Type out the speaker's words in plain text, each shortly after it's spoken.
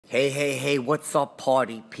Hey, what's up,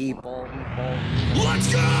 party people?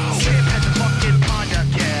 Let's go! Chip has a fucking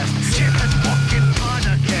podcast. Chip has a fucking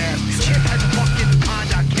podcast. Chip has a fucking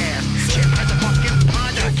podcast. Chip has a fucking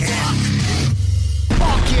podcast.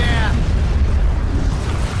 Fuck yeah!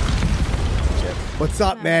 What's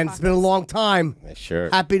up, man? It's been a long time. Sure.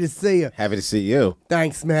 Happy to see you. Happy to see you.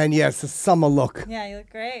 Thanks, man. Yes, a summer look. Yeah, you look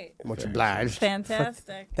great. Much obliged.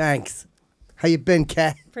 Fantastic. Thanks. How you been,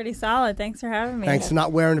 Kat? Pretty solid. Thanks for having me. Thanks for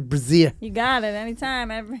not wearing a brassiere. You got it.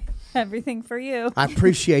 Anytime. Everything for you. I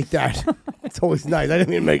appreciate that. It's always nice. I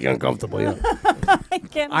didn't mean to make you uncomfortable. You know? I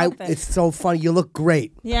can't help it. It's so funny. You look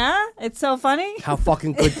great. Yeah? It's so funny? How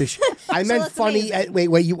fucking good this I meant funny.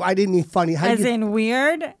 Wait. I didn't mean funny. How As in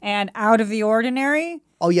weird and out of the ordinary?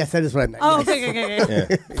 Oh, yes, that is what I meant. Oh, yes.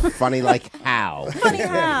 okay. Yeah. Funny like how? Funny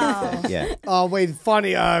how? Yeah. Oh, wait,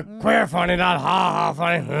 funny. Queer funny, not ha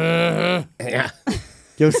funny. Yeah.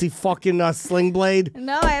 You see fucking Sling Blade?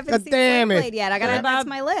 No, I haven't God seen damn Sling it. Blade yet. I gotta add that to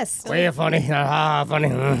my list. Queer funny, not ha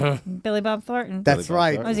funny. Billy Bob Thornton. That's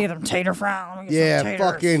right. What was he them tater frown? Yeah,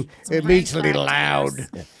 fucking immediately loud.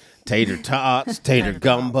 Tater tots, tater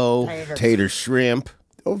gumbo, tater shrimp.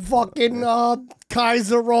 Fucking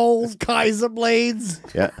Kaiser rolls, Kaiser blades.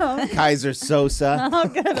 Yeah. Kaiser Sosa. Oh,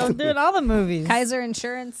 good. I'm doing all the movies. Kaiser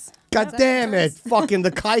Insurance. God damn it. Fucking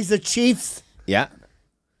the Kaiser Chiefs. Yeah.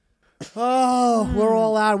 Oh, we're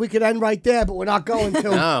all out. We could end right there, but we're not going to.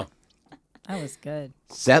 No. That was good.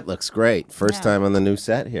 Set looks great. First time on the new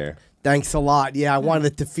set here. Thanks a lot. Yeah, I wanted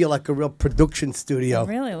it to feel like a real production studio. It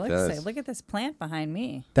really looks does. like. Look at this plant behind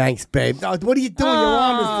me. Thanks, babe. What are you doing? Your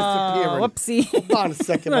arm is disappearing. Whoopsie. Hold on a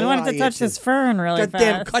second. I my wanted eye to touch itches. this fern really God fast.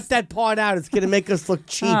 damn, cut that part out. It's going to make us look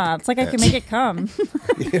cheap. It's like I can make it come.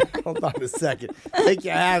 Hold on a second. Take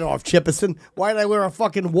your hat off, Chipperson. Why did I wear a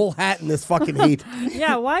fucking wool hat in this fucking heat?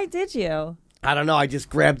 Yeah, why did you? I don't know. I just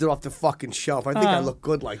grabbed it off the fucking shelf. I think I look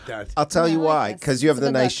good like that. I'll tell you why. Because you have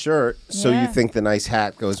the nice shirt, so Yeah. you think the nice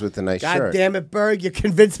hat goes with the nice God shirt. damn it, Berg. You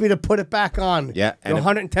convinced me to put it back on. Yeah, You're and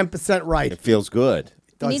 110% right. It feels good.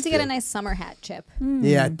 You need to get feel- a nice summer hat, Chip.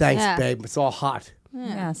 Yeah, thanks, Yeah. babe. It's all hot.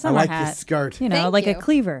 Yeah, I summer like hat. your skirt. You know, Thank like you. a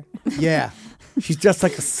cleaver. Yeah. She's just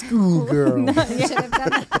like a schoolgirl. You should have done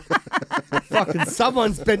that. Fucking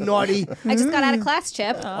someone's been naughty. I just got out of class,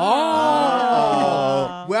 Chip.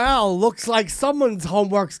 Oh. Well, looks like someone's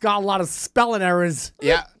homework's got a lot of spelling errors.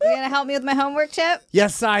 Yeah. You gonna help me with my homework, Chip?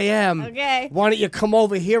 Yes, I am. Okay. Why don't you come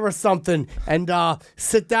over here or something and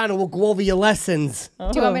sit down and we'll go over your lessons.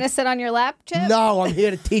 Do you want me to sit on your lap, Chip? No, I'm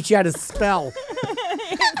here to teach you how to spell.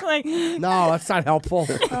 It's like No, that's not helpful.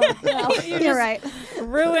 You're right.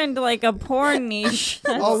 ruined like a porn niche.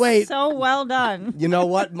 That's Oh, wait. so well done. You know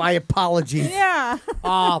what? My apologies. Yeah.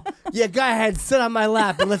 Yeah, go ahead, sit on my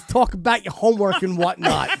lap and let's talk about your homework and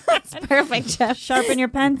whatnot. Perfect, Chip. Sharpen your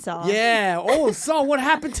pencil. Yeah. Oh, so what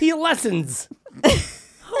happened to your lessons?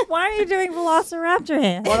 Why are you doing Velociraptor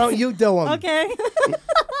hands? Why don't you do them? Okay.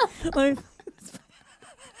 Let me-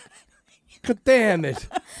 God damn it.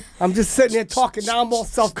 I'm just sitting there talking. Now I'm all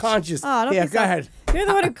self-conscious. Oh, don't Yeah, be go ahead. You're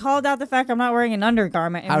the one who called out the fact I'm not wearing an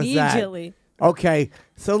undergarment How's that? immediately. Okay.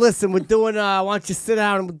 So listen, we're doing, why don't you sit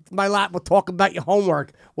down with my lap? We'll talk about your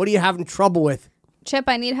homework. What are you having trouble with? Chip,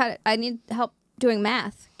 I need help doing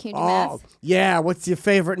math. Can you do math? Yeah. What's your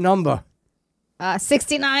favorite number?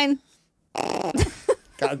 69.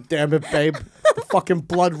 God damn it, babe. The fucking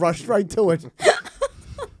blood rushed right to it.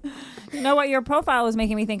 You know what? Your profile was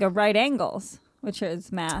making me think of right angles, which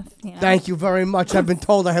is math. You know? Thank you very much. I've been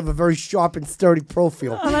told I have a very sharp and sturdy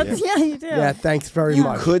profile. Oh, that's, yeah, you do. Yeah, thanks very You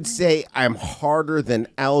much. could say I'm harder than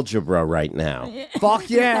algebra right now. Fuck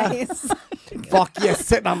yeah. Nice. Fuck yeah,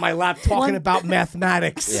 sitting on my lap talking about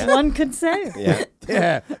mathematics. Yeah. One could say. Yeah.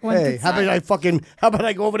 Yeah. One Hey, could how about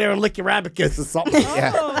I go over there and lick your abacus or something?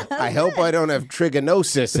 Yeah. I hope I don't have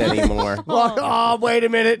trigonosis anymore. Oh, wait a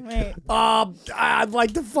minute. Wait. I'd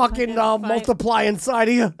like to fucking multiply inside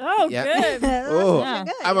of you. Oh, Yeah. good. Oh, Yeah.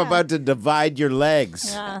 I'm about to divide your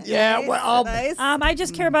legs. Yeah. Yeah, well, Nice. I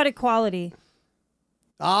just care about equality.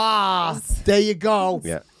 there you go.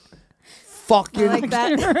 Yeah. Fucking Like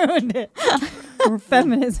that. Ruined it. Or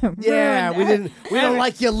feminism. yeah, ruined we don't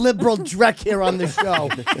like your liberal dreck here on the show.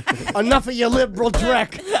 Enough of your liberal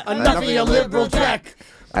dreck. Enough of your liberal dreck.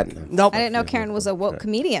 Nope. I didn't know Kerryn was a woke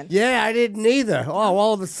comedian. Yeah, I didn't either. Oh,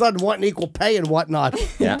 all of a sudden wanting equal pay and whatnot.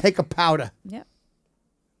 Yeah. Take a powder. Yep.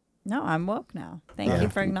 No, I'm woke now. Thank you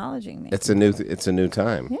for acknowledging me. It's a new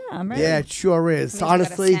time. Yeah, I'm ready. Yeah, it sure is. Means you gotta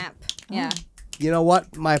Honestly, snap. Yeah. you know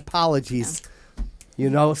what? My apologies. You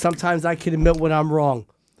know, sometimes I can admit when I'm wrong.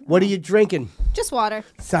 What are you drinking? Just water.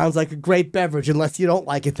 Sounds like a great beverage. Unless you don't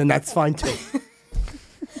like it, then that's fine too.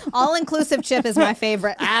 All-inclusive chip is my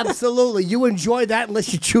favorite. Absolutely. You enjoy that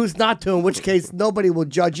unless you choose not to, in which case nobody will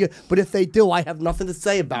judge you. But if they do, I have nothing to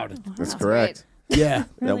say about it. That's correct. Yeah.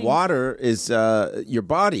 Now, water is, your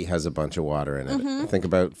body has a bunch of water in it. I think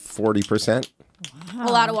about 40%.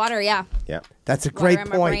 A lot of water, yeah. Yeah. That's a Water great in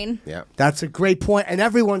my point. brain. Yeah. That's a great point. And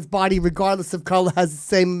everyone's body, regardless of color, has the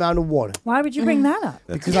same amount of water. Why would you bring that up?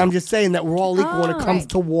 Because I'm just saying that we're all equal when it comes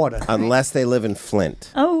to water. Unless they live in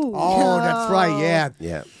Flint. Oh, that's right. Yeah.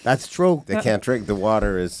 Yeah. That's true. They can't drink. The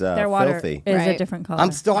water is Their water filthy. is a Right. different color.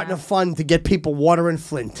 I'm starting a fund to get people water in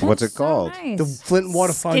Flint. What's it So called? nice. The Flint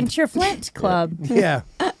Water Fund. Skint your Flint Club. Yeah.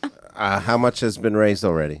 How much has been raised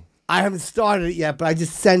already? I haven't started it yet, but I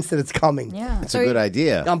just sense that it's coming. Yeah. It's a good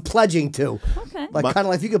idea. I'm pledging to. Okay. Like, kind of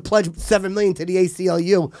like if you could pledge $7 million to the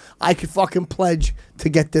ACLU, I could fucking pledge to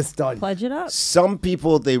get this done. Pledge it up. Some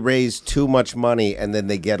people, they raise too much money and then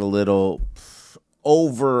they get a little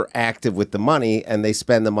overactive with the money and they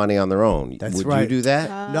spend the money on their own. That's Would right. you do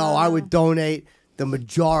that? No, I would donate the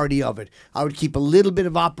majority of it. I would keep a little bit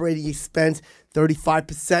of operating expense,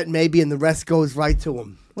 35% maybe, and the rest goes right to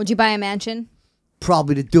them. Would you buy a mansion?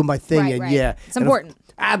 Probably to do my thing, Right, and right. yeah. It's And important.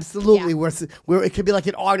 Absolutely. Yeah. Where it could be like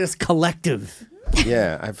an artist collective.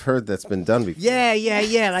 Yeah, I've heard that's been done before. Yeah.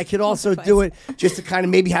 And I could also do it just to kind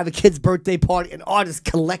of maybe have a kid's birthday party, an artist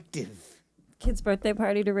collective. Kid's birthday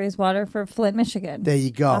party to raise water for Flint, Michigan. There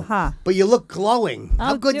you go. Uh-huh. But you look glowing.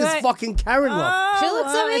 How good do does I? fucking Kerryn look? She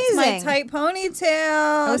looks It's my amazing. tight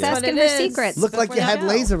ponytail. I was That's asking what her it is. secrets. Look like you before had go.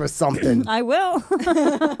 laser or something. I will.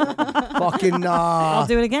 Fucking I'll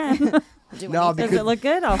do it again. no, Does because it look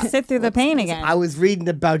good? I'll sit through the pain again. I was reading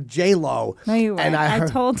about J-Lo. No, you weren't. And I heard,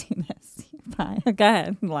 told you this. Fine. Go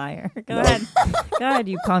ahead, liar. Go ahead. Go ahead,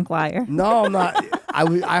 you punk liar. No, I'm not.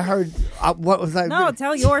 I heard. What was I? No,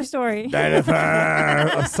 tell your story. Jennifer.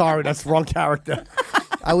 I'm sorry, that's the wrong character.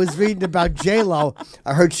 I was reading about J-Lo.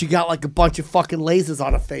 I heard she got like a bunch of fucking lasers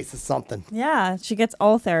on her face or something. Yeah, she gets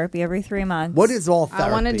all therapy every 3 months. What is all therapy?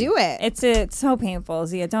 I want to do it. It's so painful,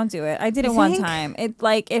 Zia. Don't do it. I did it You one think? time.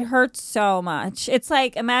 It hurts so much. It's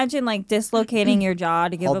like imagine like dislocating your jaw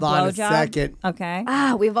to give Hold a on a blowjob. second. Okay.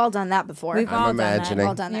 We've all done that before. We've all imagining.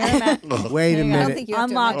 all done You're that. Wait a There you go. I don't minute. think you have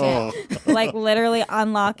to Unlock imagine. it. Like literally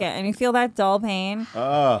unlock it. And you feel that dull pain.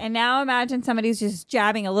 And now imagine somebody's just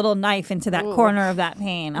jabbing a little knife into that corner of that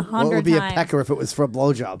pain What 100 would be times. a pecker if it was for a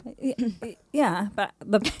blowjob? Yeah, but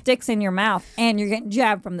the dick's in your mouth and you're getting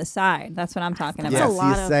jabbed from the side. That's what I'm talking about. Yes, a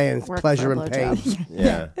lot you're of saying it's work pleasure for a and pain. blowjob.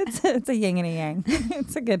 Yeah. It's a yin and a yang.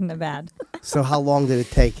 It's a good and a bad. So how long did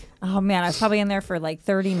it take? Oh man, I was probably in there for like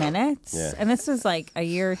 30 minutes. Yeah. And this was like a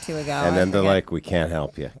year or two ago. And I then they're forget. like, we can't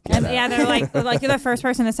help you. Get And out. yeah, they're like, you're the first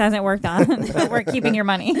person this hasn't worked on. But we're keeping your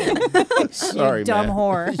money. Sorry, dumb man.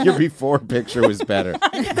 whore. Your before picture was better.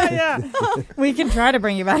 Yeah. We can try to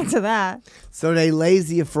bring you back to that. So they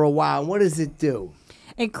laser you for a while. What does it do?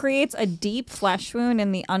 It creates a deep flesh wound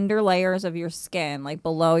in the under layers of your skin, like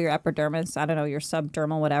below your epidermis, I don't know, your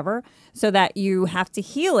subdermal, whatever, so that you have to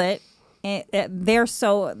heal it.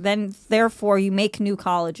 Therefore, you make new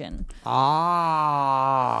collagen.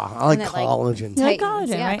 Ah, I like And it, like, collagen. like Tightens.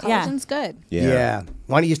 collagen, Yeah, right? Yeah. collagen's good. Yeah.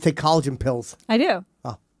 Why don't you just take collagen pills? I do.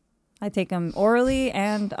 Oh. I take them orally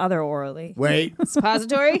and other orally. Wait,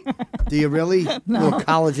 Suppository? do you really? No.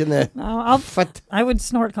 Collagen there. No, What? I would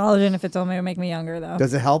snort collagen if it's only to make me younger, though.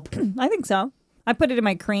 Does it help? I think so. I put it in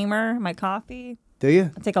my creamer, my coffee. Do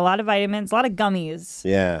you? I take a lot of vitamins, a lot of gummies.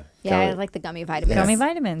 Yeah. Yeah, I like the gummy vitamins. Gummy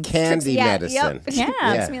vitamins. Candy Yeah, medicine. yep.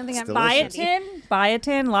 Yeah. Makes me think it's I'm delicious.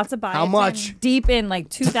 Biotin, lots of biotin. How much? Deep in, like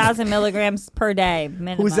 2,000 milligrams per day.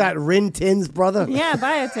 Minimum. Who's that? Rin Tin's brother? Yeah,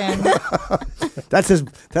 biotin.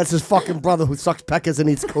 That's his fucking brother who sucks peckers and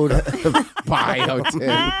eats Cuda.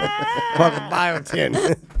 Biotin. Fucking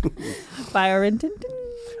biotin. Biotin.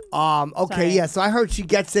 Okay, Sorry. yeah. So I heard she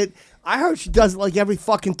gets it. I heard she does it like every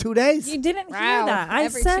fucking 2 days. You didn't hear Wow. that. I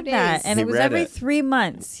Every said 2 that. days. And He it was read every it. 3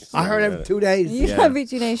 months. I heard every 2 days. You Yeah. Every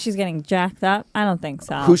 2 days she's getting jacked up. I don't think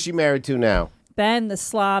so. Who's she married to now? Ben the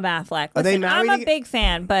Slob Affleck. Are they Listen, I'm married a ag- big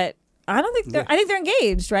fan, but I don't think they're. I think they're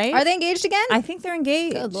engaged, right? Are they engaged again? I think they're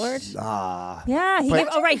engaged. Good Lord. Yeah.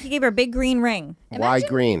 He gave her a big green ring. Why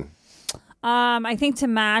green? I think to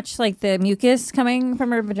match like the mucus coming from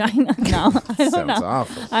her vagina. No, I don't Sounds know.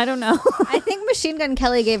 awful. I don't know. I think Machine Gun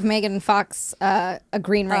Kelly gave Megan Fox a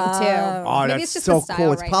green ring too. Oh, Maybe that's it's just so the style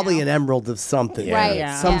cool. It's right probably now. an emerald of something. Yeah. Right.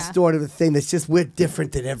 Yeah. Some yeah. sort of a thing that's just we're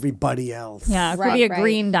different than everybody else. Yeah, it could Right, be a right.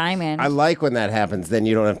 green diamond. I like when that happens. Then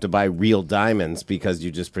you don't have to buy real diamonds because you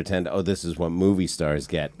just pretend, oh, this is what movie stars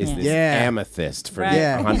get. Is this Yeah. amethyst for Right.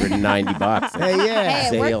 Yeah. $190? Hey, yeah.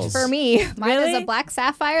 Hey, it worked Sales. for me. Mine Really? is a black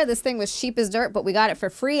sapphire. This thing was cheap as dirt, but we got it for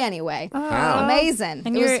free anyway. How? Amazing.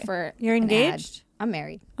 and it you're was for you're an ad. engaged. I'm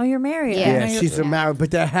married. Oh, you're married. Yeah. I know Yeah, you're- she's married,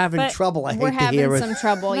 but they're having But trouble. I hate We're to having hear some it.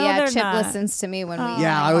 trouble. No, Yeah, they're Chip not. listens to me when we.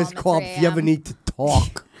 Yeah, I always call if you ever need to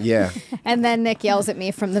talk. Yeah. And then Nick yells at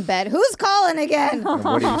me from the bed. Who's calling again? And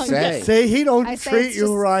what do you say? Say he don't I say treat it's you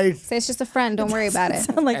just- right. Say it's just a friend. Don't worry about it.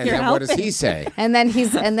 Sound like And you're then what does helping. he say? And then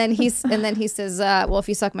he says, "Well, if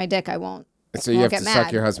you suck my dick, I won't." So you Won't have to get suck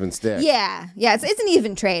mad. your husband's dick. Yeah, it's an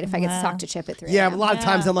even trade if I get to talk to Chip at 3 Yeah, a.m. but a lot of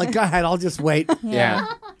times I'm like, go ahead, I'll just wait. Yeah.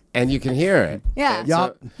 And you can hear it. Yeah.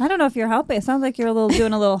 Yup. I don't know if you're helping. It sounds like you're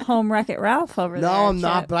doing a little home Wreck-It Ralph over there. No, I'm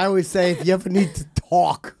not, Chip. but I always say if you ever need to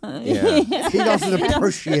talk, Yeah. he doesn't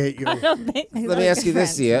appreciate you. Let me ask you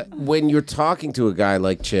this, Sia. When you're talking to a guy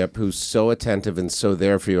like Chip, who's so attentive and so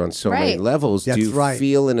there for you on so many Right. levels, do That's you right.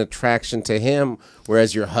 feel an attraction to him,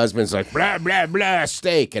 whereas your husband's like, blah, blah, blah,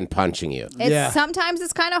 steak, and punching you? Yeah. Sometimes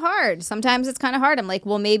it's kind of hard. I'm like,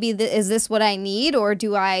 well, maybe is this what I need, or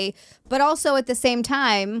do I? But also at the same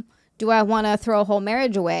time, do I want to throw a whole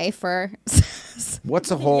marriage away for? What's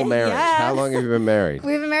a whole marriage? How long have you been married?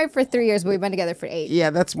 We've been married for 3 years, but we've been together for 8. Yeah,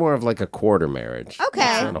 that's more of like a quarter marriage. Okay.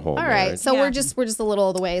 It's not a whole All right. marriage. So Yeah. we're just a little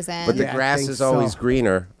of the ways in. But the Yeah, I grass think is always so.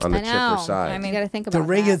 greener on the I know. Chipper side. I mean, you got to think about The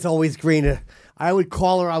ring that. is always greener. I would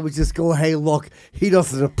call her. I would just go, hey, look, he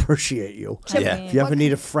doesn't appreciate you. Yeah. If you ever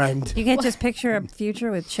need a friend. You can't just picture a future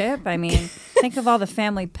with Chip. I mean, think of all the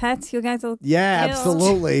family pets you guys will Yeah, kill.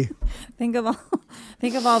 absolutely. Think of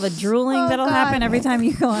all the drooling Oh, that'll God. happen every time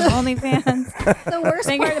you go on OnlyFans. The worst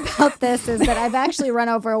part about this is that I've actually run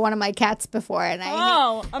over one of my cats before, and I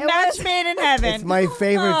Oh, a It match was- made in heaven. It's my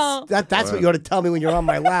favorite. Oh. That's what you ought to tell me when you're on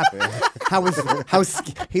my lap.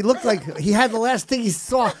 He looked like he had the last thing he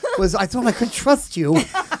saw was I thought I could trust you.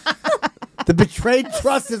 The betrayed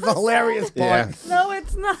trust is the hilarious part. Yeah. No,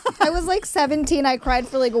 it's not. I was like 17. I cried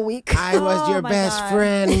for like a week. I was Oh your my best God.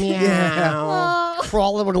 friend. Yeah.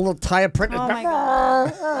 Crawling with a little tire print. Oh my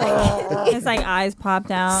god. His like eyes popped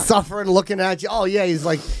out. Suffering, looking at you. Oh yeah,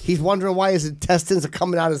 he's wondering why his intestines are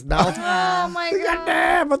coming out his mouth. Oh my god.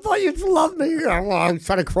 Damn, I thought you'd love me. I'm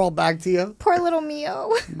trying to crawl back to you. Poor little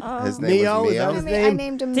Mio. His name Mio, was is that Mio. his I name?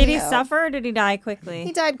 named him Did he Mio. suffer or did he die quickly?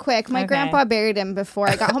 He died quick. My Okay. grandpa buried him before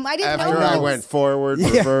I got home. I didn't After know. I went forward,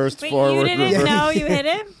 reversed, Wait, forward, you didn't reversed. know you hit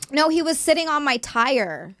him? No, he was sitting on my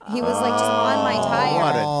tire. He was like just on my tire.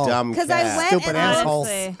 What a dumb Because cat. I went Stupid and asshole.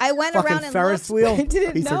 I went Fucking around and Ferris looked, wheel. but I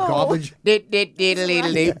didn't Piece know. of garbage.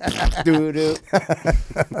 Doo-doo.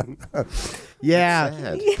 Yeah.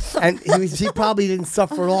 Sad. And he probably didn't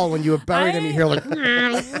suffer at all when you were buried him. You hear like,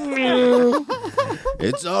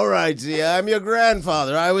 It's all right, Zia. I'm your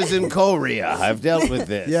grandfather. I was in Korea. I've dealt with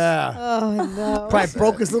this. yeah. Oh no. Probably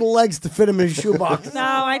broke his little legs to fit him in his shoebox. No,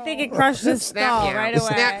 I think it crushed his skull right away.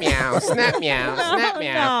 Snap meow, snap meow, snap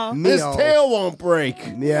meow. No. His Mio. tail won't break.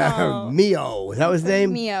 Yeah. Mio. Is that his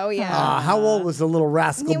name? Mio, yeah. How old was the little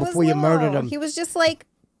rascal He was before you murdered little. him? He was just like,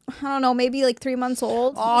 I don't know, maybe like 3 months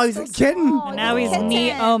old. Oh, he's a kitten. And now he's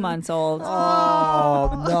Kitten. months old.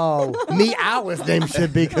 Oh, no. Meow his name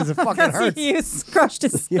should be because it fucking hurts. You crushed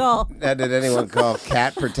his skull. Now, did anyone call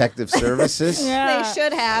Cat Protective Services? Yeah. They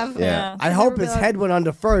should have. Yeah. I hope his head went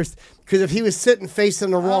under first because if he was sitting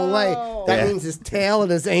facing the wrong way, that Yeah. means his tail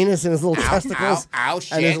and his anus and his little testicles Ow, and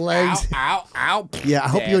shit. his legs. Ow, ow, ow. Yeah, I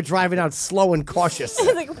hope Dead. you were driving out slow and cautious.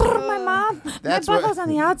 He's like, my mom. That's my what- butthole's on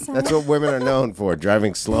the outside. That's what women are known for,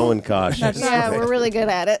 driving slow and cautious. Yeah, we're really good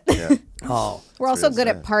at it. Oh, We're also real good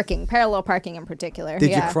sad. at parking, parallel parking in particular.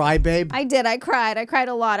 did yeah. you cry, babe? I did. I cried. I cried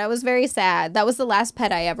a lot. I was very sad. That was the last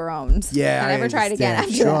pet I ever owned. Yeah, I never tried again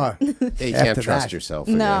after understand. that. Sure. Yeah, you can't After trust that. yourself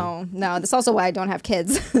again. No, no. That's also why I don't have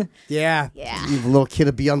kids. Yeah. Yeah. You little kid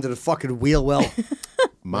would be under the fucking wheel well.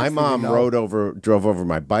 My mom drove over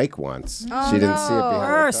my bike once. She didn't see it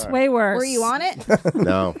behind Worse, the car. way worse. Were you on it?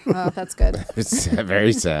 No, Oh, that's good. it's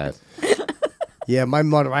very sad. Yeah, my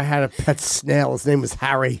mother, I had a pet snail. His name was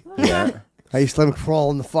Harry. Yeah. I used to let him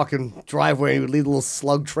crawl in the fucking driveway. He would leave a little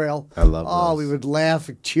slug trail. I love Oh, those. we would laugh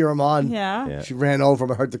and cheer him on. Yeah. Yeah. She ran over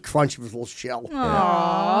him. I heard the crunch of his little shell.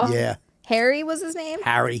 Yeah. Harry was his name?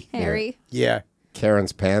 Harry. Harry. Yeah.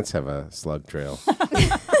 Karen's pants have a slug trail.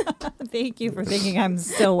 Thank you for thinking I'm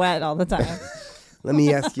still wet all the time. Let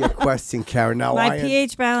me ask you a question, Karen. Now, My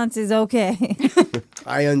pH balance is okay.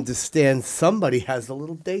 I understand somebody has a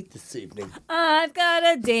little date this evening. I've got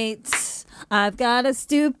a date. I've got a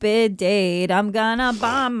stupid date. I'm gonna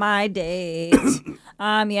bomb my date.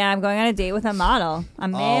 Yeah, I'm going on a date with a model. A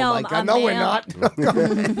male. Oh, my God. a No, we're male. not.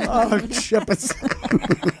 Oh,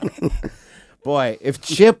 Chipperson. Boy, if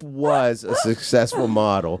Chip was a successful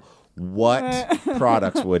model, what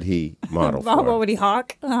products would he model Oh, what for? would he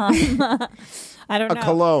hawk? I don't A know.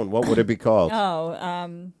 cologne. What would it be called? Oh,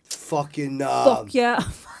 Fucking. fuck yeah.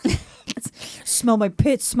 smell my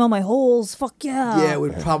pits, smell my holes. Fuck yeah. Yeah, it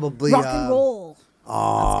would probably Rock and roll. That's good.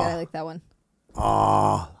 I like that one.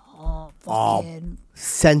 Fucking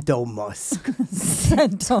Cento Musk.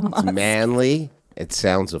 Sentoma. Manly. It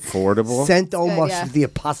sounds affordable. Cento good, Musk yeah. is the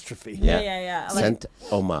apostrophe. Yeah. Like, Scent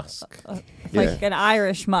Musk. like an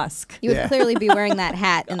Irish musk. You would Yeah. clearly be wearing that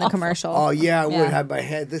hat in the commercial. Oh yeah, I Yeah. would have my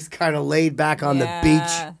head this kind of laid back on the Yeah.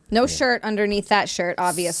 beach. No shirt underneath that shirt,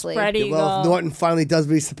 obviously. Spread eagle. Well, if Norton finally does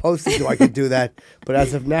what he's supposed to do, I could do that. But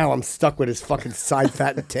as of now, I'm stuck with his fucking side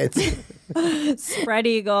fat and tits. Spread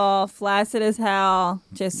eagle, flaccid as hell,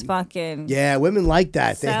 just fucking. Yeah, women like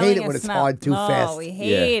that. They hate it selling when a it's smell. hard too no, fast. we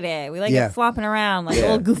hate it. We like Yeah. it flopping around like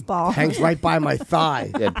Yeah. a little goofball. Hangs right by my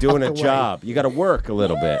thigh. Yeah, doing a job. You got to work a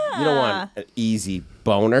little bit. You don't want an easy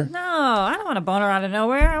boner. No, I don't want a boner out of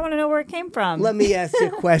nowhere. I want to know where it came from. Let me ask you a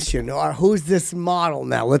question. Who's this model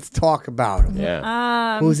now? Let's talk about him.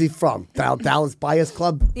 Yeah. Who's he from? Dallas Buyers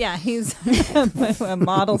Club? Yeah, he's a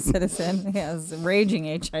model citizen. He has raging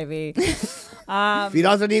HIV. If he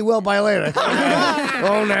doesn't, he will by later.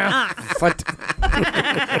 Oh, now. But,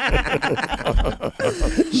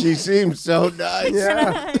 She seems so nice.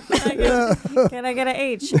 yeah. Can I get an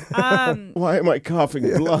H? Why am I coughing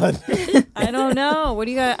blood? I don't know. What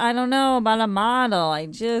do you got? I don't know about a model.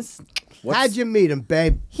 How'd you meet him,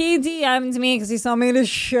 babe? He DM'd me because he saw me at a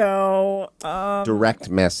show. Direct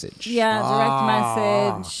message. Yeah,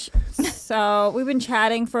 direct message. So we've been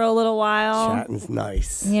chatting for a little while. Chatting's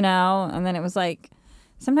nice. You know, and then it was like,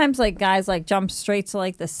 sometimes like guys like jump straight to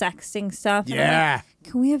like the sexting stuff. and I'm Yeah.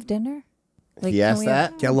 like, can we have dinner? Like, He can asked we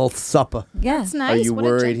have- that? Get a little supper. Yeah. That's nice. Are you What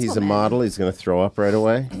worried he's a gentleman. model? He's going to throw up right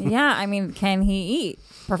away? Yeah, I mean, can he eat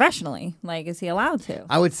professionally? Like, is he allowed to?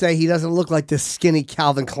 I would say he doesn't look like this skinny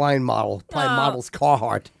Calvin Klein model. Probably No. models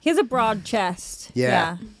Carhartt. He has a broad chest.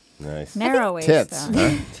 Yeah. Nice. Narrow waist. Tits. though.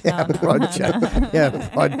 Huh? Yeah, broad chest. Yeah,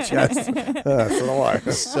 broad chest. So do I.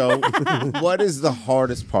 So, what is the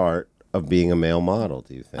hardest part of being a male model,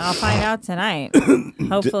 do you think? I'll find out tonight.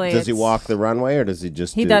 Hopefully, Does he it's- walk the runway or does he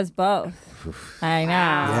just He do does both. I know.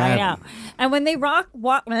 I know. And when they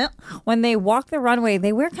walk the runway,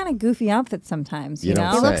 they wear kind of goofy outfits sometimes. You, You don't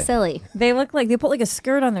know, They look say. silly. they look like they put like a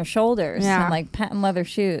skirt on their shoulders Yeah. and like patent leather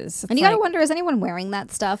shoes. And you gotta wonder, is anyone wearing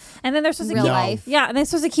that stuff? And then they're supposed to Real keep, life. yeah, and they're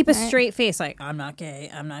supposed to keep a straight face, like I'm not gay,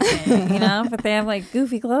 you know. But they have like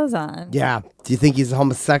goofy clothes on. Yeah. Do you think he's a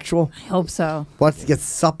homosexual? I hope so. Wants to get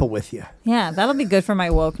supper with you. Yeah, that'll be good for my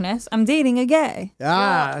wokeness. I'm dating a gay.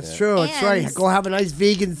 Ah, that's true. That's right. And- Go have a nice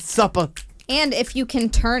vegan supper. And if you can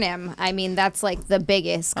turn him, I mean, that's like the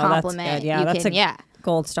biggest Oh, that's compliment. good. Yeah, you that's can, a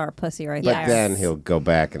gold star pussy right But there. then he'll go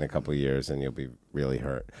back in a couple of years and you'll be really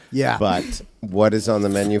hurt. Yeah. But what is on the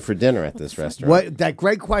menu for dinner at this restaurant? What? That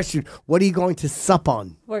great question. What are you going to sup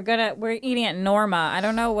on? We're eating at Norma. I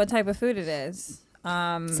don't know what type of food it is.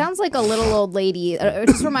 Sounds like a little old lady. It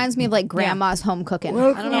just reminds me of like grandma's home cooking.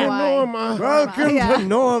 I don't know why. Norma. Welcome Yeah. to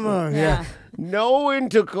Norma. Yeah. No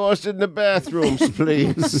intercourse in the bathrooms,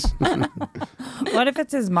 please. What if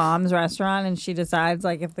it's his mom's restaurant and she decides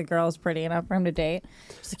like if the girl's pretty enough for him to date?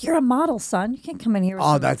 She's like, "You're a model, son. You can't come in here with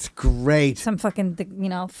Oh, that's great. some fucking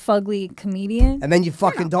fugly comedian." And then you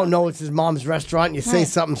fucking don't know it's his mom's restaurant and you say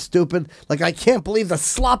something stupid. Like, I can't believe the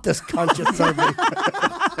slop this cunt just served me.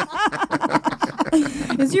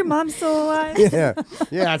 Is your mom still alive? Yeah.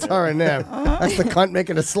 Yeah, it's her and them. That's the cunt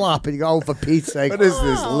making a slop. And you go, oh, for Pete's sake. What is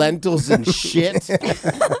this? Lentils and shit?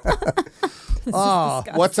 Oh,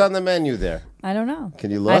 What's on the menu there? I don't know.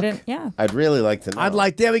 Can you I look? didn't. Yeah. I'd really like to know. I'd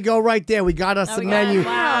like, there we go, right there. We got us Oh, the we got it. menu.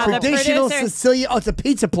 Wow, the Traditional producers. Sicilian. Oh, it's a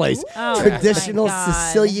pizza place. Oh, Traditional my God.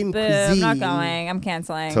 Sicilian Boo, cuisine. I'm not going. I'm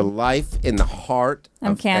canceling. to life in the heart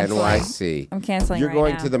I'm of canceling. NYC. I'm canceling You're right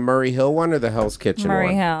going now. to the Murray Hill one or the Hell's Kitchen Murray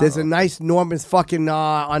one? Hill. There's a nice Norman's fucking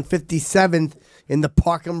on 57th in the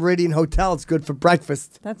Park Meridian Hotel. It's good for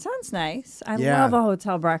breakfast. That sounds nice. I Yeah. love a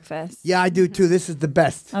hotel breakfast. Yeah, I do too. This is the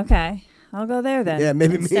best. Okay. I'll go there then. Yeah,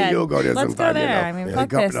 maybe me and instead. you'll go there Let's sometime, go you there. know. I mean, Yeah, fuck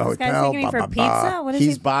go up this. to the This guy's hotel, taking me for ba, ba, ba. pizza? What is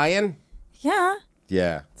He's he? buying? Yeah.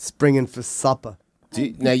 Yeah. Springing for supper.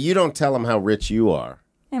 Now, you don't tell him how rich you are.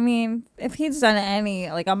 I mean, if he's done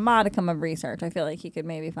like a modicum of research, I feel like he could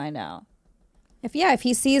maybe find out. If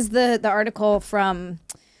he sees the article from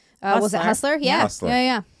was it Hustler? Hustler? Yeah. Hustler.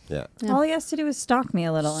 Yeah. Yeah. All he has to do is stalk me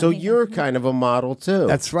a little. So and he- you're kind of a model, too.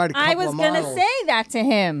 That's right. A I couple was of going to models. say that to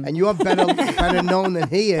him. And you're better known than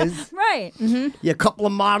he is. Right. right. Yeah, a couple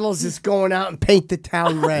of models just going out and paint the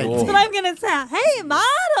town red. That's what I'm gonna say. Hey,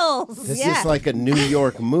 models. This Yeah. is like a New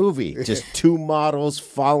York movie. Just two models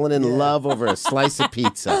falling in love over a slice of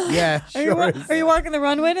pizza. Yeah, sure. Are you walking the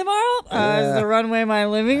runway tomorrow? Is the runway my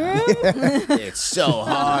living room? It's so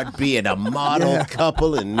hard being a model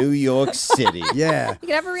couple in New York City. Yeah. You could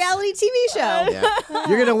have a reality TV show. Yeah.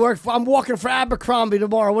 You're gonna work I'm walking for Abercrombie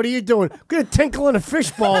tomorrow. What are you doing? I'm gonna tinkle in a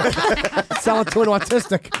fishbowl. Sell it to an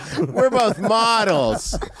autistic. We're both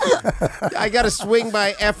models. I got to swing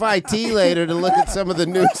by FIT later to look at some of the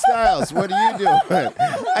new styles. What are you doing?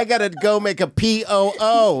 I got to go make a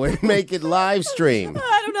POO and make it live stream.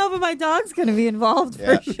 I don't know, but my dog's gonna be involved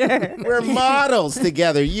for sure. We're models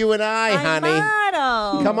together, you and I, honey.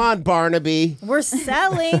 Model. Come on, Barnaby. We're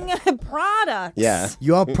selling products. Yeah.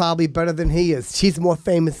 You're probably better than he is. She's more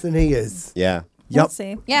famous than he is. Yeah. We'll Yep.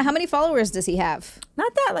 see. Yeah, how many followers does he have?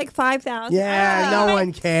 Not that, like 5,000. Yeah, no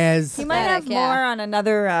one cares. He might have Yeah. more on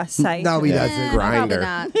another site. No, he Yeah. doesn't. Probably Grinder.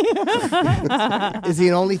 not. Is he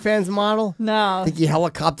an OnlyFans model? No. Think he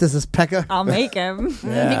helicopters his pecker? I'll make him. He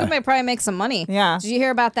could probably make some money. Yeah. Did you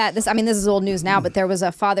hear about that? This is old news now, but there was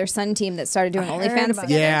a father-son team that started doing heard OnlyFans about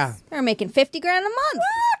together. Yeah. They were making $50,000 a month.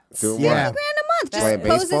 Doing Yeah. what? $50,000 a month. Playing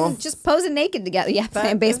baseball? Just posing naked together. Yeah,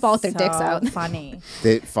 playing baseball with their dicks out. Funny.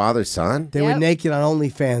 The father, son? They were Yep. naked on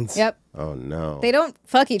OnlyFans. Yep. Oh, no. They don't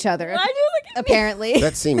fuck each other. I do look at Apparently.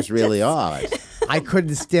 That seems really odd. I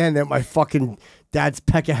couldn't stand that my fucking dad's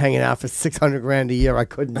pecker hanging out for $600,000 a year. I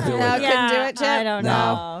couldn't do No. it. Couldn't do it, Chip? I don't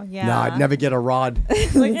know. Yeah. No, I'd never get a rod. Yeah,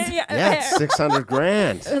 it's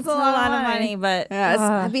 $600,000. It's a lot of money, but Yeah,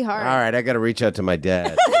 that'd be hard. All right, I got to reach out to my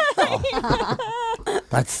dad.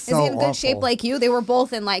 That's Is so he in good shape awful. like you? They were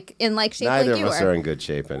both in shape Neither like you of us were. are in good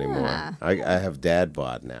shape anymore. Ah. I have dad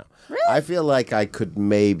bod now. Really? I feel like I could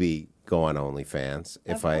maybe go on OnlyFans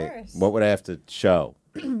if course. What would I have to show?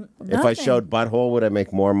 If I showed butthole, would I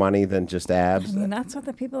make more money than just abs? I mean, that's what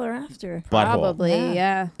the people are after. Butthole Probably,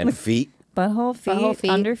 yeah. and feet. Butthole, feet, Butthole,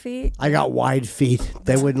 feet. underfeet. I got wide feet.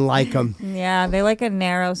 They wouldn't like them. Yeah, they like a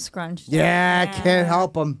narrow scrunch. Yeah, can't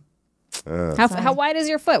help them. How wide is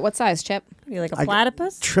your foot? What size, Chip? You like a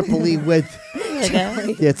platypus? Triple E width. Like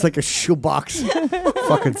a- Yeah, it's like a shoebox.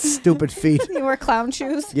 Fucking stupid feet. You wear clown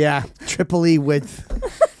shoes? Yeah, triple E width.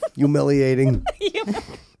 Humiliating.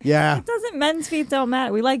 Yeah. Doesn't men's feet don't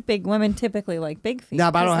matter? We like big women typically like big feet. No,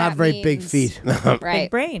 but I don't Because have that very big means- feet. Right. Big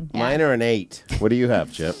brain. Mine are an 8. What do you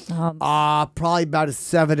have, Chip? Probably about a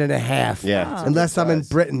 7.5. Yeah, it's a Unless good I'm in size.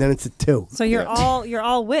 Britain, then it's a 2. So you're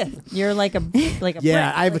all with. You're like a Yeah, brick.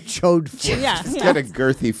 I have a chode foot. Yeah. Got a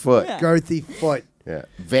girthy foot. Girthy foot. Yeah.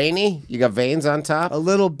 Veiny? You got veins on top? A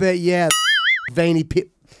little bit, yeah. Veiny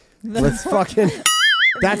Let's fucking...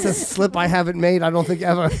 That's a slip I haven't made, I don't think,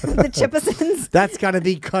 ever. The Chippersons. That's got to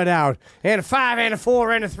be cut out. And a 5, and a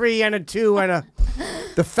 4, and a 3, and a 2, and a...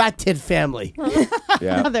 The Fat Tit family.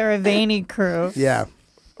 Yeah. They're a veiny crew. Yeah.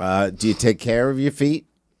 Do you take care of your feet?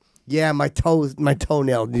 Yeah, my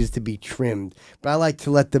toenail needs to be trimmed. But I like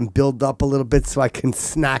to let them build up a little bit so I can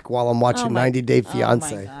snack while I'm watching 90 Day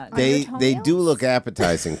Fiance. Oh my God. They do look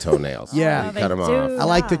appetizing, toenails. Yeah. You Oh, cut them they off. do. I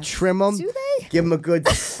like to trim them, Do they? give them a good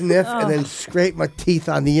sniff, and then scrape my teeth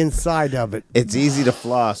on the inside of it. It's easy to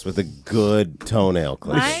floss with a good toenail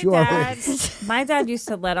clip. My dad used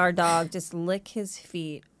to let our dog just lick his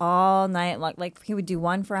feet all night. Like he would do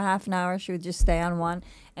one for a half an hour. She would just stay on one.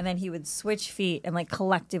 And then he would switch feet. And like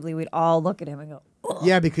collectively, we'd all look at him and go,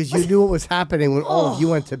 Yeah, because you knew what was happening when all of you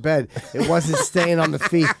went to bed. It wasn't staying on the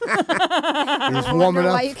feet. It was warming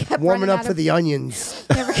why you kept warming running up out for of- the onions.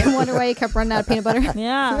 You ever wonder why you kept running out of peanut butter?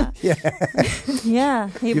 yeah. Yeah.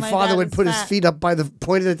 Your father would put his feet up by the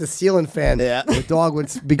pointed at the ceiling fan. Yeah. The dog would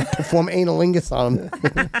perform analingus on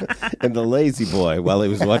him. And the lazy boy while he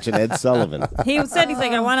was watching Ed Sullivan. He said, he's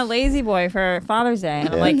like, I want a lazy boy for Father's Day. And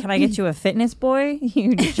I'm like, can I get you a fitness boy?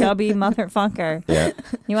 You chubby motherfucker. Yeah.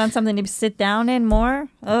 You want something to sit down in more?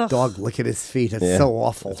 Ugh. Dog licking his feet. It's Yeah. so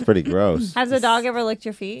awful. It's pretty gross. Has a dog ever licked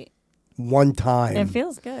your feet? One time. It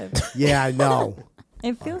feels good. Yeah, I know.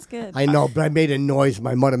 It feels good. I know, but I made a noise.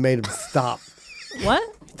 My mother made him stop. What?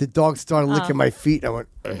 The dog started licking my feet. And I went,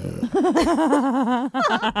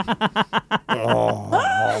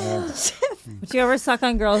 Would you ever suck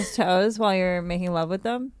on girls' toes while you're making love with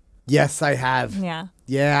them? yes, I have. Yeah.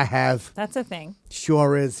 Yeah, I have. That's a thing.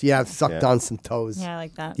 Sure is. Yeah, I've sucked Yeah. on some toes. Yeah, I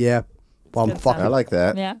like that. Yeah. Well, I'm Good fucking. I like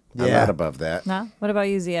that. Yeah. I'm Yeah. not above that. No? What about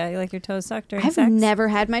you, Zia? You like your toes sucked during I've sex? never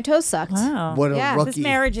had my toes sucked. Wow. What a Yeah, rookie. This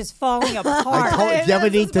marriage is falling apart. told you, you ever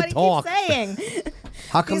This need is to what he keeps talk. saying.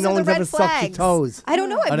 How come These no are the one's red ever sucked your flags. toes? I don't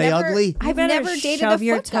know. Are they ugly? I've better never dated a shove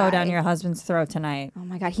your foot toe down guy. your husband's throat tonight. Oh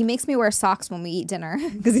my god, he makes me wear socks when we eat dinner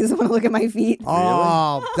because he doesn't want to look at my feet.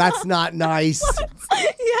 Oh, that's not nice.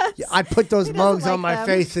 Yes. I put those He doesn't mugs like on my them.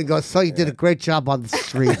 face and go, so you did a great job on the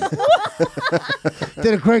street.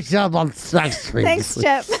 Did a great job on the snack street. Thanks,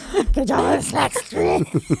 Chip. Good job on the snack street.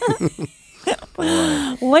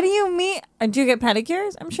 What do you mean? Do you get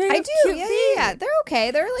pedicures? I'm sure you I have do. cute Yeah, feet. yeah. They're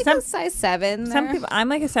okay. They're like Some- a size 7. Some They're- people, I'm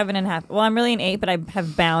like a 7.5. Well, I'm really an 8, but I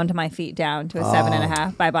have bound my feet down to a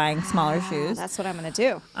 7.5 by buying smaller shoes. That's what I'm gonna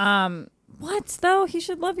do. What though? He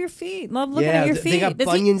should love your feet. Love looking Yeah, at your they feet. got Does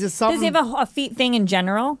bunions or Does he have a feet thing in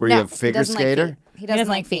general? Were you No, a he figure doesn't like skater? feet. He doesn't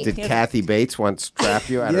like feet. Did He doesn't- Kathy Bates once trap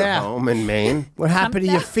you at Yeah. her home in Maine? What happened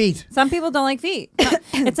to your feet? Some people don't like feet.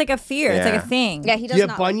 It's like a fear. It's like Yeah. a thing. Yeah, he does You have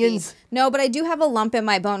not like bunions? feet. No, but I do have a lump in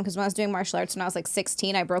my bone because when I was doing martial arts when I was like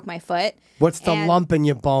 16, I broke my foot. What's the And- lump in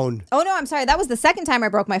your bone? Oh no, I'm sorry. That was the second time I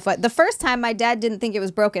broke my foot. The first time, my dad didn't think it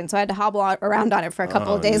was broken, so I had to hobble around on it for a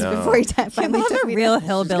couple of days no. before he finally Love took a me. real She's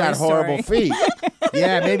hillbilly got horrible story. feet.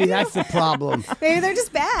 Yeah, maybe that's the problem. Maybe they're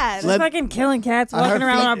just bad. Just fucking killing cats, walking her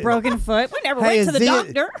around feet- on a broken foot. We never Hey, went to the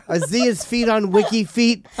doctor. Azia's feet on Wiki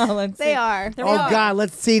feet? Oh, let's They see. are. They're Oh, all- God,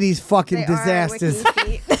 let's see these fucking They disasters. Are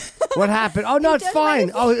wiki feet. What happened? Oh, no, it's does my fine.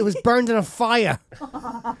 feet. Oh, it was burned in a fire. 2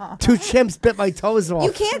 chimps bit my toes off.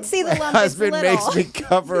 You can't see the lump. Husband it's little. makes me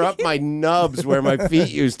cover up my nubs where my feet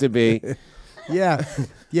used to be. Yeah.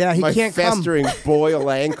 Yeah, he My can't come. festering boil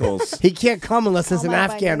ankles. He can't come unless there's an my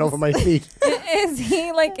Afghan buttons. over my feet. Is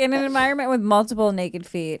he like in an environment with multiple naked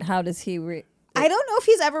feet? How does he? I don't know if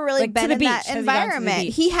he's ever really Like, to been the in beach. that Has he gone to the environment.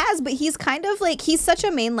 beach? He has, but he's kind of like he's such a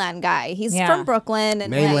mainland guy. He's Yeah. from Brooklyn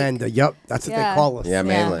and Mainlander. Yep, that's what Yeah. they call us. Yeah,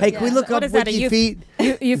 mainland. Hey, can we look What up is that, a Wiki euph-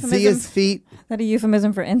 feet? Euphemism? Zia's feet. Is that a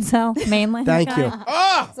euphemism for incel? Mainland. Thank guy? you.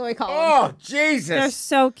 Oh, That's what we call him. oh, They're Jesus.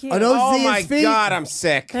 so cute. Are those Oh, Zia's my feet? God, I'm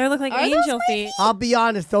sick. They look like Are those angel my feet. I'll be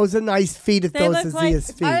honest, those are nice feet if They those look are like-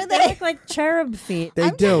 Zia's feet. Are They they? look like cherub feet. They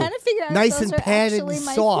I'm do. trying to figure out if Nice those and are padded actually and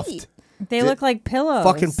my soft. feet. They look like pillows.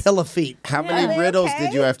 Fucking pillow feet. How Are many they riddles okay?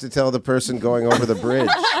 did you have to tell the person going over the bridge?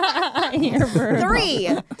 Your bird. 3.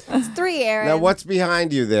 It's 3, Aaron. Now, what's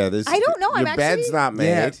behind you there? There's, I don't know. I'm Your bed's actually- not made.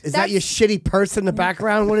 Yeah. Is that your shitty purse in the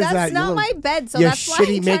background? What is That's that? Your not little my bed, so your that's why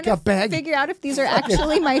shitty I'm trying makeup to bag? figure out if these are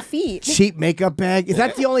actually my feet. cheap makeup bag? Is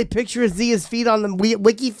that the only picture of Zia's feet on the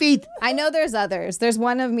Wiki feet? I know there's others. There's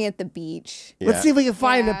one of me at the beach. Let's see if we can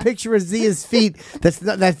find Yeah. a picture of Zia's feet that's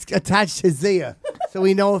attached to Zia, so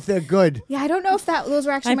we know if they're good. Yeah, I don't know if those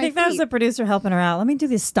were actually I my think feet. that was the producer helping her out. Let me do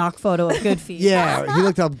this stock photo of good feet. Yeah, he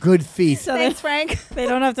looked up good feet. So Thanks, Frank. they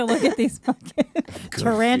don't have to look at these fucking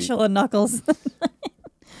tarantula knuckles.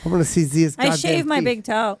 I want to see Zia's I goddamn shaved my feet. big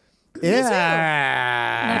toe.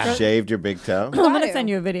 Yeah. You shaved your big toe? I'm gonna Why? send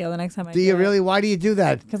you a video the next time I Do you really? Why do you do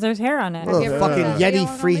that? Because there's hair on it. Oh, you ever fucking put a Yeti video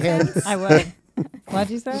on free OnlyFans? hands. I would. What'd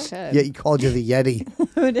you say? Should. Yeah, he called you the Yeti.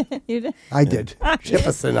 Who did? You did? I did.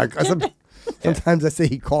 Chipperson. Sometimes I say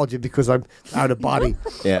he called you because I'm out of body.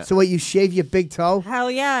 Yeah. So wait, you shave your big toe? Hell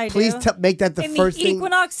yeah, I Please do. make that the In first the thing.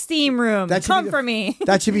 Equinox steam room. That should be Come the- for me.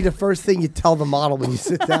 That should be the first thing you tell the model when you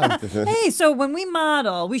sit down. Hey, so when we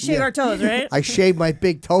model, we shave Yeah. our toes, right? I shaved my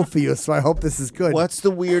big toe for you, so I hope this is good. What's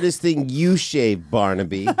the weirdest thing you shaved,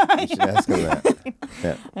 Barnaby? You should ask him that.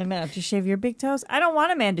 Yeah. I know. Do you shave your big toes? I don't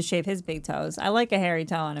want a man to shave his big toes. I like a hairy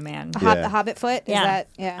toe on a man. Yeah. The Hobbit foot? Is Yeah. that?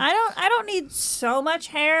 Yeah. I don't need so much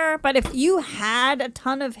hair, but if you had a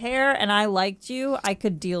ton of hair and I liked you, I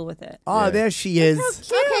could deal with it. Oh, there she is.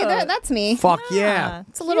 Okay, that's me. Fuck yeah.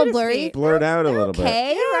 It's a little Cutest blurry. feet. Blurred out a little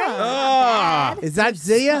Okay, right? Ah. Is that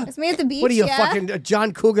Zia? It's me at the beach. What are you, yeah. fucking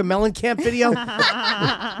John Cougar Mellencamp video?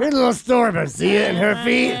 Here's a little story about Zia and her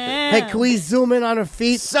feet. Hey, can we zoom in on her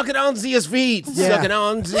feet? Suck it on Zia's feet. Yeah. Suck it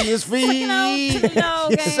on Zia's feet.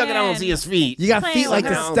 Suck it on Zia's feet. You got Playing feet like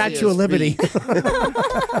with the her. Statue of Liberty.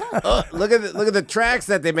 Oh, look at the tracks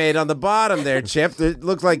that they made on the bottom there, Chip. They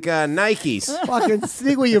look like Nikes. Fucking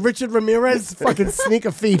sneak with your Richard Ramirez. Fucking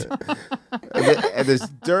sneaker feet. And there's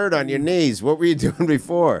dirt on your knees. What were you doing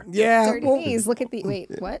before? Yeah. Dirty well, knees. Look at the. Wait,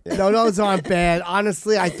 what? no, those aren't bad.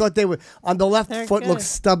 Honestly, I thought they were. On the left They're foot good. looks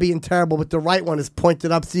stubby and terrible, but the right one is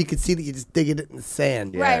pointed up so you can see that you're just digging it in the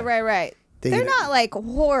sand. Yeah. Right. They- They're not like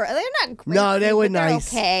horror. They're not great. No, they feet, were but they're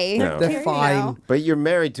nice. Okay. No. They're You fine. know. But you're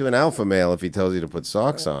married to an alpha male if he tells you to put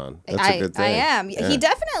socks on. That's a good thing. I am. Yeah. He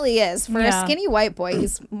definitely is. For Yeah. a skinny white boy,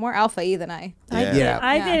 he's more alpha-y than I. Yeah.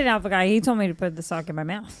 I Yeah. dated an alpha guy. He told me to put the sock in my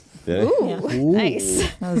mouth. Did he? Ooh,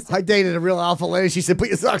 nice. I dated a real alpha lady. She said, "Put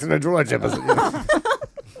your socks in the drawer, Jefferson."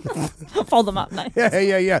 Fold them up nice.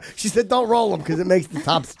 Yeah. She said, "Don't roll them because it makes the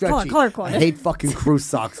top stretchy." Color I coded. hate fucking crew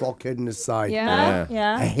socks. All kidding aside. Yeah.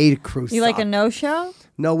 Yeah. I hate a crew sock. You like a no-show?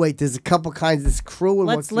 No, wait. There's a couple kinds. There's crew and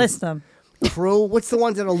Let's what's list them. the crew? What's the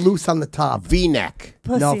ones that are loose on the top? V-neck.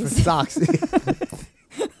 No, for Pussies. socks.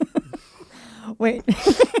 Wait.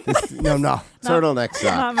 No. Turtleneck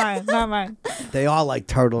sock. Not mine. Not mine. They are like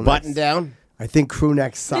turtlenecks. Button down. I think crew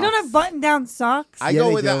neck socks. You don't have button-down socks? I Yeah, go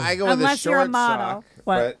they with do. I go with a Unless you're a short model. sock,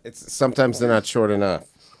 What? but it's sometimes they're not short enough.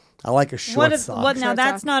 I like a short sock. What now? Short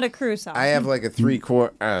That's sock. not a crew sock. I have like a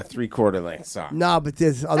three-quarter length sock. No, but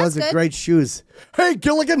those That's are good. great shoes. Hey,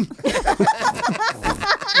 Gilligan.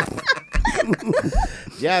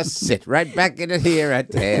 Just sit right back into here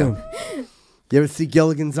at damn. You ever see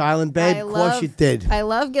Gilligan's Island, babe? Of course you did. I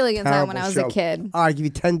love Gilligan's Island when I was Terrible a show. kid. All right, I'll give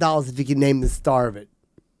you $10 if you can name the star of it.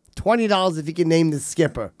 $20 if you can name the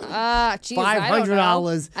skipper. Geez, I don't know.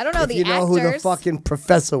 $500 I don't know if the you know who the actors. fucking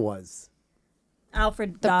professor was.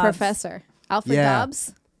 Alfred The Dobbs. professor. Alfred Yeah.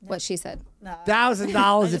 Dobbs? What she said.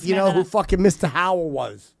 $1,000 if you know who fucking Mr. Howell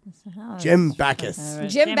was. Jim Backus.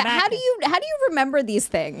 Jim, how do you remember these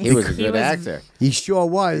things? He was a He good was- actor. He sure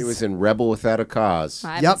was. He was in Rebel Without a Cause.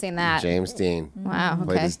 I haven't Yep. seen that. James Dean Wow. played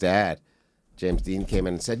Okay. his dad. James Dean came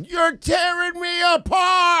in and said, "You're tearing me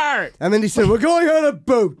apart." And then he said, "We're going on a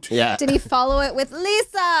boat." Yeah. Did he follow it with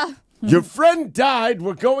Lisa? Your friend died.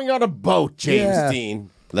 We're going on a boat, James Yeah. Dean.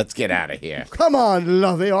 Let's get out of here. Come on,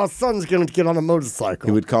 Lovey. Our son's going to get on a motorcycle.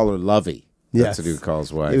 He would call her Lovey. Yes. That's what he would call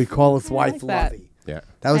his wife. He would call his wife like that. Lovey. Yeah.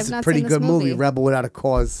 That was I've a not pretty seen this good movie, movie. Rebel Without a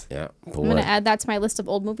Cause. Yeah. I'm Boy. going to add that to my list of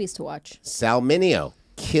old movies to watch. Sal Mineo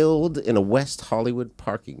killed in a West Hollywood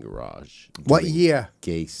parking garage. What doing year?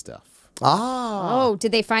 Gay stuff. Ah. Oh,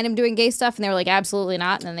 did they find him doing gay stuff and they were like, absolutely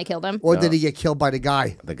not, and then they killed him? Or did he get killed by the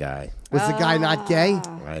guy? The guy. Was the guy not gay?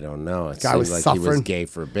 I don't know. It Guy seemed was like he was suffering. gay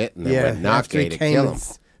for a bit and then went not after he gay to came kill and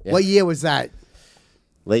him. Yeah. What year was that?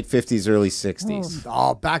 Late 50s, early 60s.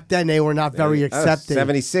 Oh, back then they were not very accepting.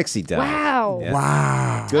 76 he died. Wow. Yeah.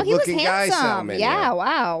 Wow. Oh, he was Good-looking guy, Sal handsome. Mineo. Yeah,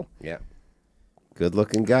 wow. Yeah.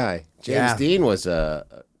 Good-looking guy. James Yeah. Dean was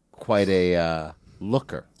quite a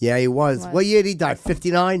looker. Yeah, he was. What year did he die?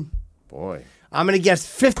 59? Boy. I'm going to guess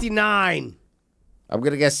 59. I'm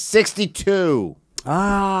going to guess 62.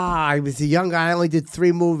 Ah, I was a young guy. I only did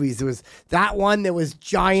 3 movies. There was that one, there was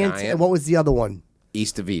Giant, Giant. and what was the other one?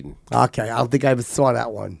 East of Eden. Okay, I don't think I ever saw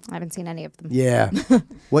that one. I haven't seen any of them. Yeah.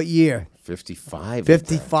 What year? 55.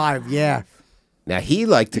 55, yeah. Now, he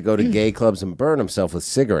liked to go to gay clubs and burn himself with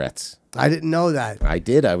cigarettes. I didn't know that. I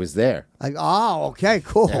did. I was there. Like, oh, okay,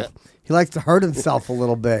 cool. He likes to hurt himself a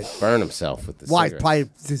little bit. Burn himself with the Why? cigarettes. Probably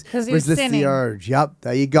 'Cause he was resist sinning. the urge. Yep,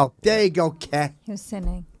 there you go. There you go, Kat. He was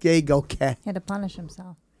sinning. There you go, Kat. He had to punish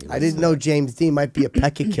himself. I didn't know James Dean might be a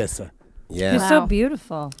pecker kisser. Yeah. He's so Wow.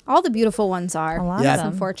 beautiful. All the beautiful ones are. A lot Yeah. of That's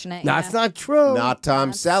them. unfortunate. No, yeah. that's not true. Not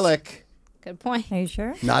Tom Selleck. Good point. Are you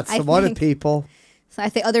sure? Not I some other think- people. So I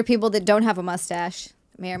think other people that don't have a mustache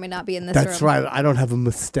may or may not be in this That's room. right. I don't have a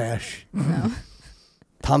mustache.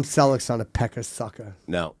 Tom Selleck's on a pecker sucker.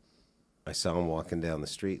 No. I saw him walking down the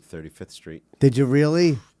street, 35th Street. Did you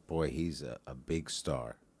really? Boy, he's a big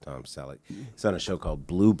star, Tom Selleck. He's on a show called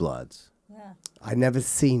Blue Bloods. I never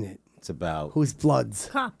seen it. It's about Who's Bloods?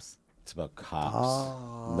 Cops. it's about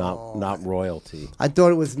cops, not royalty. I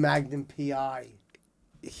thought it was Magnum P.I.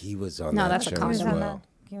 He was on No, that that's a show He was as comedy. on well. that.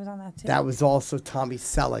 He was on that too. That was also Tommy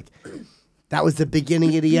Selleck. That was the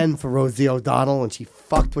beginning of the end for Rosie O'Donnell, and she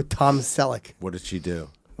fucked with Tom Selleck. What did she do?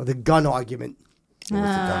 Or the gun argument. What was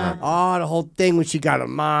the gun? Oh, the whole thing when she got her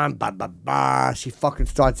mom, she fucking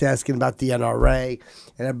starts asking about the NRA,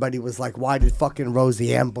 and everybody was like, why did fucking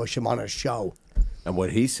Rosie ambush him on her show? And what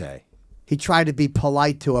did he say? He tried to be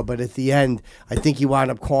polite to her, but at the end, I think he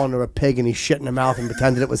wound up calling her a pig, and he shit in her mouth and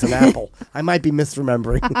pretended it was an apple. I might be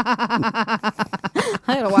misremembering.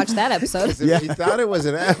 I gotta watch that episode. If she thought it was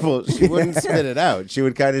an apple, she wouldn't spit it out. She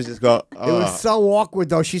would kind of just go, It was so awkward,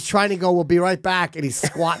 though. She's trying to go, we'll be right back, and he's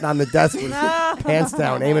squatting on the desk with his pants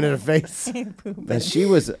down, aiming at her face. And she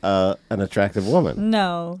was an attractive woman.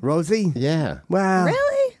 No. Rosie? Yeah. Wow.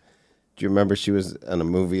 Really? Do you remember she was on a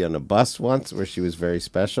movie on a bus once where she was very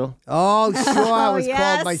special? Oh, sure. I was yes.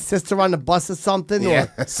 called My Sister on the Bus or something,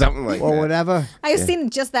 Something like or that. whatever. I've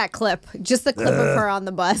seen just that clip. Just the clip of her on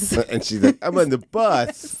the bus. And she's like, I'm on the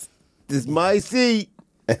bus. This is my seat.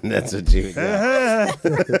 And that's what she was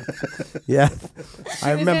like. Yeah.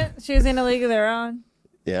 I remember. She was in A League of Their Own.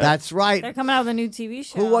 Yeah. That's right. They're coming out with a new TV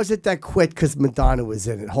show. Who was it that quit because Madonna was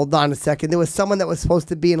in it? Hold on a second. There was someone that was supposed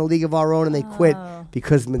to be in A League of Our Own, and they quit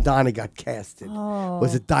because Madonna got casted.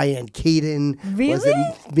 Was it Diane Keaton? Was Really?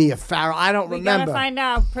 it Mia Farrow? I don't We remember. gotta find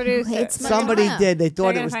out. Producer. It's Somebody Madonna. did. They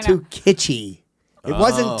thought They're it was gonna too find kitschy. It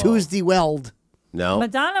wasn't Tuesday Weld. No.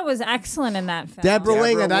 Madonna was excellent in that film. Deborah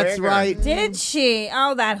Winger, that's Winger. right. Did she?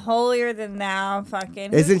 Oh, that holier than thou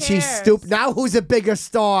fucking. Who Isn't she cares? stupid? Now who's a bigger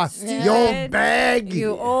star? You old bag.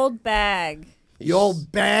 You old bag. You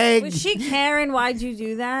old bag. Was she Kerryn? Why'd you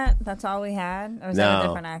do that? That's all we had? Or was that a No.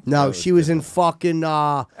 different actor? No, she was in fucking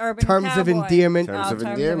Urban Terms of Cowboy. Endearment Terms of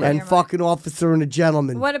Endearment. and fucking Officer and a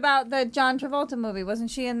Gentleman. What about the John Travolta movie? Wasn't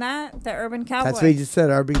she in that? The Urban Cowboy? That's what you just said,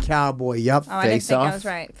 Urban Cowboy. Yep. Oh, I didn't Face think I Off? was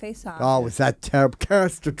right. Face Off. Oh, was that terrible?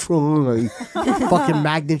 Caster Troy. Fucking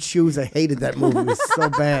magnet shoes. I hated that movie. It was so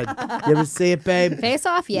bad. You ever see it, babe? Face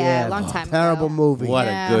Off? Yeah, a long time Terrible ago. movie. What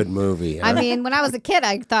Yeah. a good movie. Huh? I mean, when I was a kid,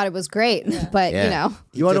 I thought it was great, but yeah. you know,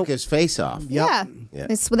 He wanna- took his face off. Yep. yeah,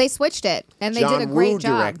 they switched it, and they John did a great Woo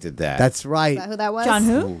job. directed that. That's right. Is that who that was? John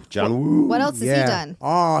who? Ooh, John Woo. What else has yeah. he done?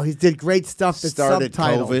 Oh, he did great stuff. That's started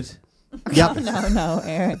subtitled. COVID? Yep. No,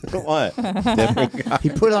 Eric. What? He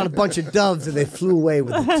put on a bunch of doves and they flew away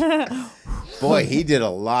with it. Boy, he did a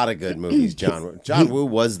lot of good movies, John Woo. John Woo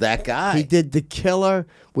was that guy. He did The Killer,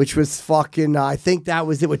 which was fucking, I think that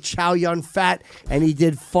was it with Chow Yun Fat, and he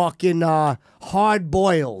did fucking Hard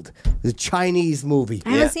Boiled, the Chinese movie.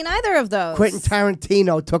 I haven't seen either of those. Quentin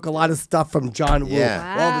Tarantino took a lot of stuff from John Woo.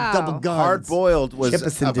 Yeah. All Wow. the double guns. Hard Boiled was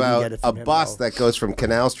Chipperson didn't about get it a from him, bus though. that goes from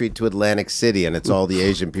Canal Street to Atlantic City, and it's all the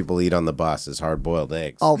Asian people eat on the bus is hard boiled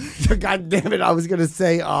eggs. Oh, God damn it. I was going to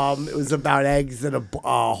say it was about eggs and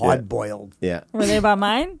hard boiled. Yeah, Were they about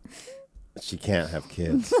mine? she can't have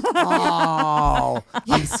kids. Oh,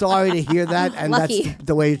 I'm sorry to hear that, and Lucky. that's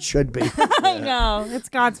the way it should be. I know. It's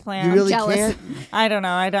God's plan. You really jealous. can't? I don't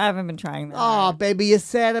know. I haven't been trying that. Oh, baby, you're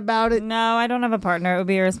sad about it? No, I don't have a partner. It would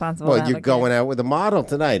be irresponsible. to Well, have you're a kid. going out with a model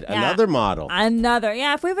tonight. Yeah. Another model. Another.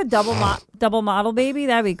 Yeah, if we have a double model baby,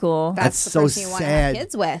 that'd be cool. That's the so person you want to have sad.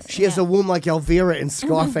 kids with. She has a womb like Elvira in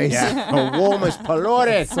Scarface. Her womb is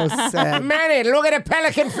polluted. So sad. Manny, look at a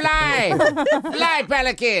pelican fly. Fly,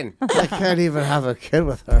 pelican. I can't even have a kid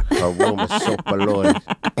with her. Her womb is so polluted.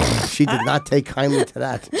 She did not take kindly to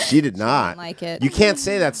that. She did not. like it. You can't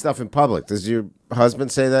say that stuff in public. Does your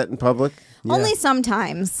husband say that in public? Only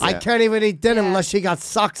sometimes. I can't even eat dinner unless she got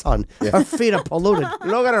socks on. Her feet are polluted.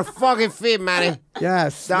 Look at her fucking feet, Manny. Yeah,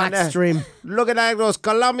 Down snack there. stream. Look at that, those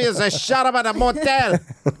Colombians that shot up at a motel.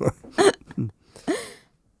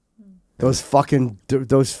 Those fucking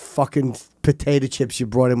potato chips you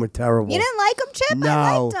brought in were terrible. You didn't like them, Chip? I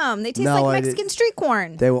No. liked them. They taste No, I like didn't. Mexican street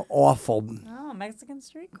corn. They were awful. Oh, Mexican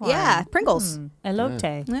street corn. Yeah, Pringles.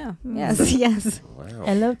 Elote. Yeah. Yes. Yes.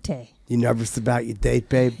 Elote. You nervous about your date,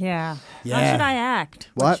 babe? Yeah. Yeah. How should I act?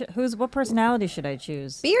 What? What personality should I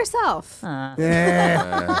choose? Be yourself.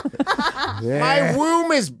 Yeah. My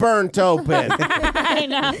womb is burnt open. I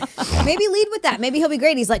know. Maybe lead with that. Maybe he'll be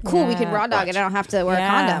great. He's like, cool, we can raw dog it. I don't have to wear a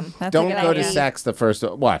condom. That's Don't a good go to idea. sex the first.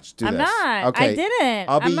 Watch. Do I'm this. not. Okay. I didn't.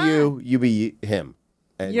 I'll be I'm not. you. You be him.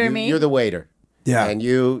 And You're me? You're the waiter. Yeah. And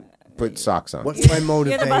you put socks on. What's my You're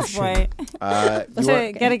motivation? the busboy. You So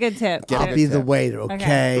are- get a good tip. Get a I'll good be the tip. waiter,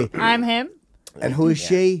 okay? I'm him. And who is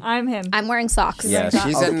she? I'm him. I'm wearing socks. Yeah,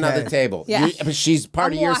 she's at Okay. another table. Yeah. But she's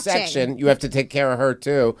part I'm of your watching. section. You have to take care of her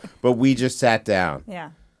too. But we just sat down.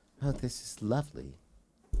 Yeah. Oh, this is lovely.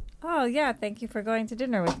 Oh yeah. Thank you for going to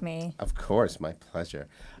dinner with me. Of course, my pleasure.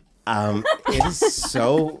 It is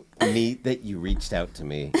so neat that you reached out to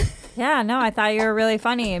me. Yeah. No, I thought you were really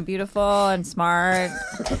funny and beautiful and smart.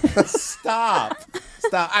 Stop.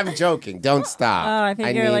 I'm joking. Don't stop. Oh, I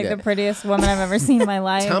think you're need like it. the prettiest woman I've ever seen in my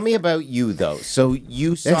life. Tell me about you, though. So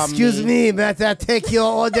you saw Excuse me, but I take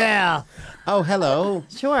your order. Oh, hello.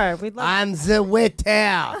 Sure. We'd love. I'm the waiter.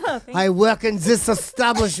 I work in this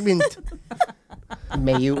establishment.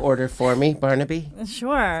 May you order for me, Barnaby?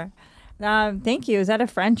 Sure. Thank you. Is that a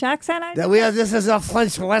French accent? This is a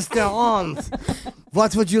French restaurant.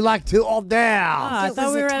 What would you like to order? I It thought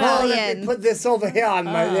was we were at Oh, a, let me Italian. put this over here on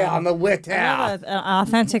on the waiter. an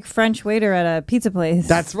authentic French waiter at a pizza place.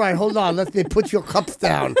 That's right. Hold on. Let me put your cups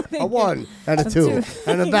down. A one and a two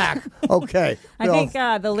and a back. Okay. I think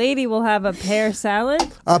the lady will have a pear salad.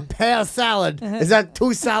 a pear salad. Is that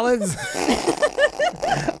two salads?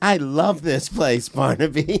 I love this place,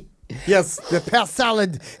 Barnaby. Yes, the pear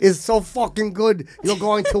salad is so fucking good. You're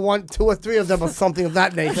going to want 2 or 3 of them or something of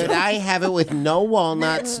that nature. Could I have it with no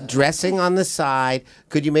walnuts, dressing on the side?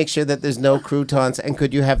 Could you make sure that there's no croutons? And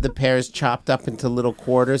could you have the pears chopped up into little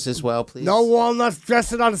quarters as well, please? No walnuts,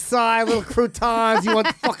 dressing on the side, little croutons. You want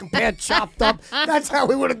the fucking pear chopped up. That's how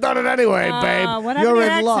we would have done it anyway, babe. What happened You're to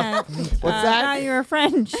in your luck. accent? What's I that? thought you were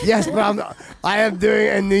French. Yes, but I am doing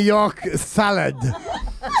a New York salad.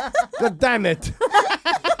 God damn it.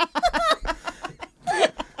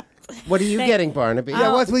 What are you getting, Barnaby?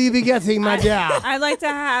 Yeah, what will you be getting, my dear? I'd like to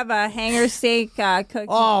have a hanger steak cookie.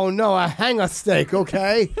 Oh, no, a hanger steak,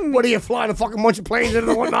 okay? What are you flying a fucking bunch of planes into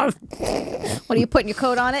the whatnot? What are you putting your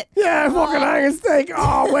coat on it? Yeah, fucking hanger steak.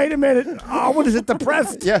 Oh, wait a minute. Oh, what is it,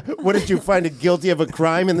 depressed? Yeah, what did you find it guilty of a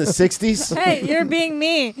crime in the 60s? Hey, you're being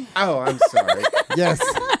me. Oh, I'm sorry. Yes.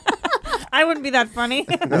 I wouldn't be that funny.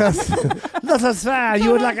 That is fair.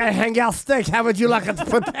 You would like a hanger steak. How would you like it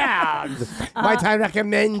prepared? Might I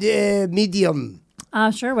recommend medium?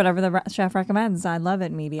 Sure, whatever the chef recommends. I love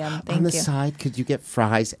it medium. Thank On the you. side, could you get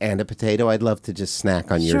fries and a potato? I'd love to just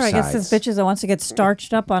snack on your Sure, I sides. guess this bitch is that wants to get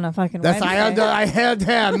starched up on a fucking That's Wednesday. I heard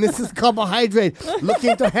her, Mrs. Carbohydrate,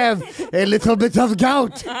 looking to have a little bit of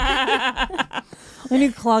gout. When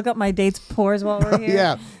you clog up my date's pores while we're here.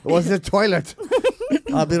 Yeah, it was the toilet.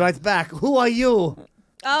 I'll be right back. Who are you?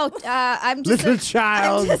 Oh, I'm just Little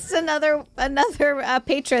child. I'm just another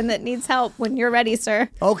patron that needs help when you're ready, sir.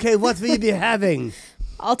 Okay, what will you be having?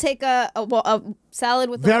 I'll take a salad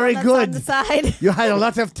with the Very walnuts on good. the side. You had a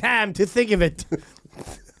lot of time to think of it.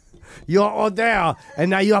 You're all there, and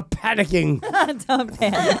now you're panicking. Don't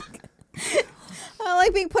panic. I don't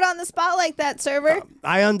like being put on the spot like that, server.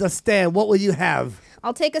 I understand. What will you have?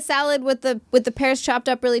 I'll take a salad with the pears chopped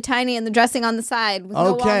up really tiny and the dressing on the side with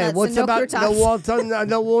no Okay, walnuts what's and no about croutons.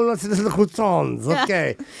 no walnuts and the croutons?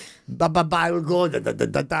 Okay. Bye, we'll go.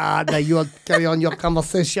 Now you'll carry on your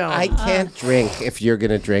conversation. I can't drink. If you're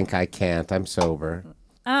going to drink, I can't. I'm sober.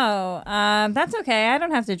 Oh, that's okay. I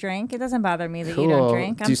don't have to drink. It doesn't bother me that you Cool. don't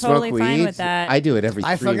drink. Do I'm you totally smoke fine weed? with that. I do it every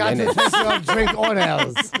 3 I forgot minutes. to take your drink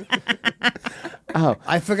orders. Oh,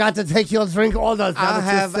 I forgot to take your drink orders. now I'll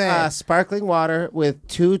that you have say. sparkling water with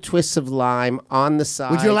 2 twists of lime on the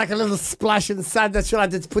side. Would you like a little splash inside that you like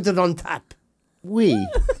to put it on top? We.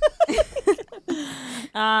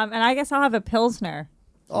 And I guess I'll have a Pilsner.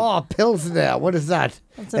 Oh, Pilsner. What is that?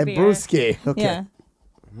 It's a beer. brewski. Okay.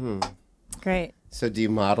 Yeah. Great. So do you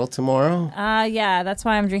model tomorrow? Yeah, that's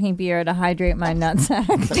why I'm drinking beer to hydrate my nutsack.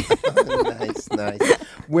 Nice.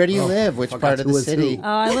 Where do you live? Which part of who the is city? who. Oh,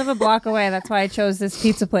 I live a block away. That's why I chose this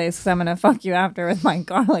pizza place, because I'm going to fuck you after with my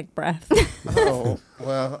garlic breath. Oh,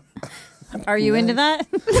 well, Are you into that?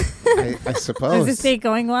 I suppose. Is this date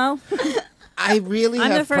going well? I really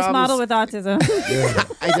I'm have the first problems. model with autism.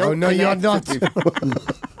 I don't Oh, no, you're connect not. with people.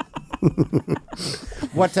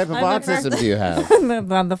 What type of I'm the autism do you have?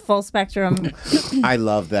 On the full spectrum. I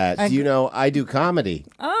love that. Do you know I do comedy?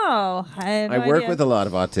 Oh, I had no I work idea. with a lot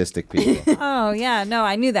of autistic people. Oh, yeah. No,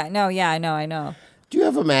 I knew that. No, yeah, I know. Do you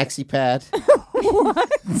have a maxi pad? What?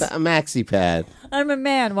 A maxi pad. I'm a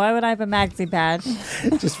man. Why would I have a maxi pad?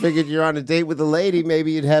 Just figured you're on a date with a lady.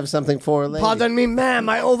 Maybe you'd have something for a lady. Pardon me, ma'am.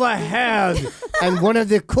 I overheard. And one of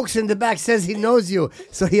the cooks in the back says he knows you.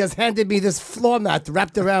 So he has handed me this floor mat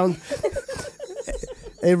wrapped around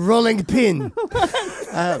a rolling pin.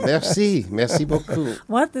 Merci. Merci beaucoup.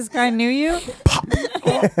 What? This guy knew you?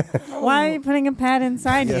 Why are you putting a pad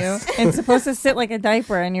inside you? It's supposed to sit like a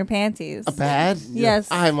diaper in your panties. A pad? Yes.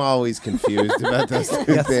 I'm always confused about those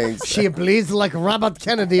two things. She bleeds like Robert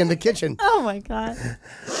Kennedy in the kitchen. Oh, my God.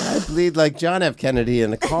 I bleed like John F. Kennedy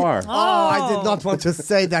in a car. Oh, I did not want to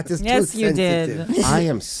say that. It's Yes, too you sensitive. did. I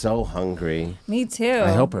am so hungry. Me too.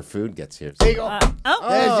 I hope her food gets here. There you go. Oh,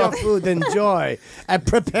 There's your food. Enjoy. And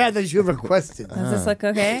prepare as you requested. does this look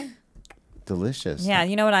okay? Delicious. Yeah,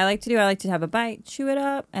 you know what I like to do? I like to have a bite, chew it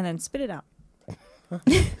up, and then spit it out.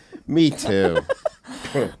 Me too.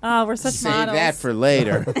 Oh, we're such Save models. that for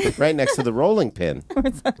later. Right next to the rolling pin.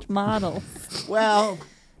 We're such models. Well,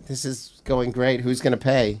 this is going great. Who's going to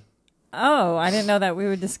pay? Oh, I didn't know that we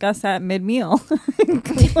would discuss that mid-meal.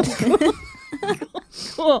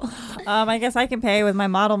 Cool. I guess I can pay with my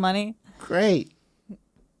model money. Great.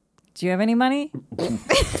 Do you have any money?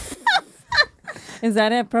 Is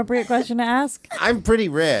that an appropriate question to ask? I'm pretty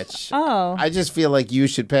rich. Oh. I just feel like you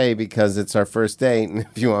should pay because it's our first date, and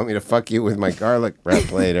if you want me to fuck you with my garlic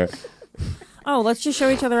breath later. Oh, let's just show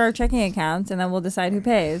each other our checking accounts, and then we'll decide who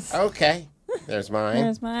pays. Okay. There's mine.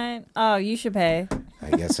 Here's mine. Oh, you should pay.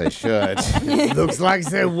 I guess I should. Looks like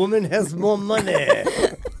the woman has more money.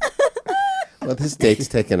 Well, this date's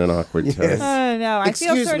taking an awkward turn. Oh, no. I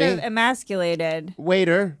feel Excuse sort of me. emasculated.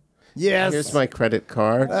 Waiter, Yes. here's my credit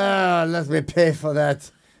card. Let me pay for that.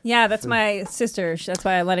 Yeah, that's my sister. That's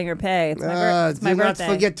why I'm letting her pay. It's my, it's my do not birthday.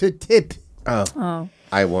 forget to tip. Oh.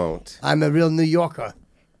 I won't. I'm a real New Yorker.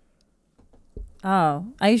 Oh.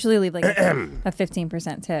 I usually leave like a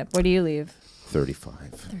 15% tip. What do you leave?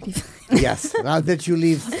 35. Yes. Now that you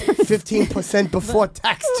leave 15% before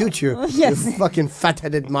tax, don't you? Yes. You fucking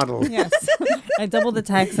fat-headed model. Yes. I double the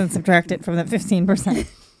tax and subtract it from the 15%.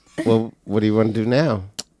 Well, what do you want to do now?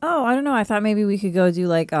 Oh, I don't know. I thought maybe we could go do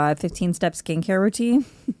like a 15-step skincare routine.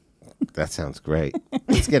 That sounds great.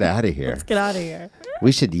 Let's get out of here. Let's get out of here.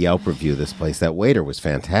 We should Yelp review this place. That waiter was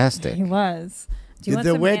fantastic. He was. Do you want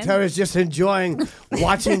The some waiter hand- is just enjoying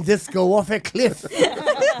watching this go off a cliff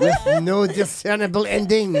with no discernible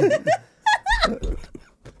ending.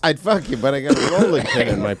 I'd fuck you, but I got a rolling pin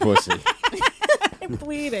in my pussy. I'm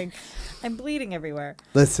bleeding. I'm bleeding everywhere.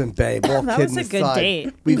 Listen, babe, all That kidding was a good aside,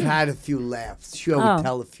 date. we've had a few laughs. Sure, Oh. we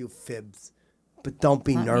tell a few fibs, but don't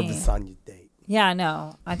be Not nervous me. on your date. Yeah,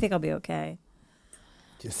 no. I think I'll be okay.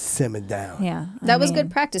 Just simmer down. Yeah. That I was mean,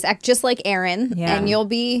 good practice. Act just like Aaron, Yeah. and you'll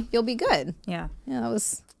be good. Yeah. Yeah, that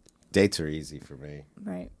was Dates are easy for me.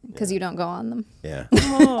 Right. because you don't go on them. Yeah.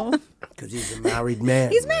 Oh. Because he's a married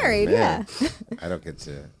man. He's married. Man. Yeah. I don't get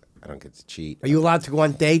to cheat. Are you allowed to go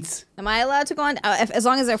on dates? Am I allowed to go on? As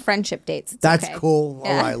long as they're friendship dates. It's That's okay. cool.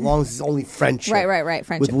 Yeah. All right, as long as it's only friendship. Right.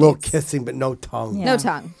 Friendship With a little dates. kissing, but no tongue. Yeah. No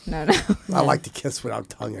tongue. No. I like to kiss without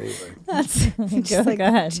tongue anyway. Go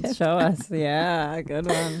ahead. Show us. Yeah. Good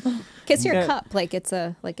one. Kiss your Good. cup like it's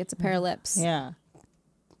a pair of lips. Yeah.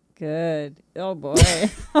 Good. Oh boy.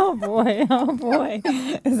 Oh boy. Oh boy.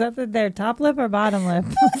 Is that their top lip or bottom lip?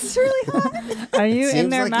 It's really hot. Are you Seems in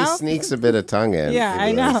their like mouth? he sneaks a bit of tongue in. Yeah,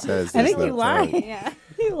 I even though know. it says I there's think no you lie. tongue. Yeah.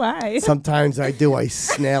 You lie. Sometimes I do. I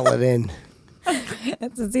snail it in.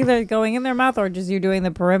 It's either going in their mouth or just you doing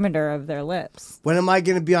the perimeter of their lips. When am I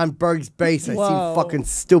going to be on Berg's base? I Whoa. see fucking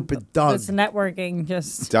stupid Doug. This networking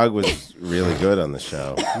just. Doug was really good on the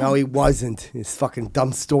show. No, he wasn't. His fucking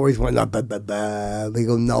dumb stories went up. They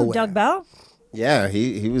go nowhere. Doug Bell? Yeah,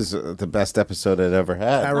 he was the best episode I'd ever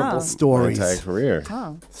had. Terrible Oh. My stories. entire career.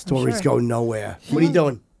 Oh. Stories sure. go nowhere. What are you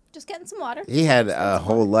doing? Just getting some water. He had a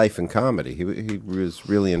whole life in comedy. He was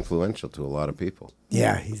really influential to a lot of people.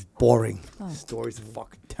 Yeah, he's boring. Oh. His stories are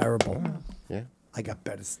fucking terrible. Yeah. I got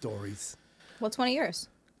better stories. What's one of yours?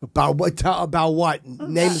 About what? About what?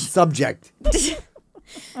 Name the subject.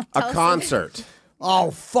 A concert.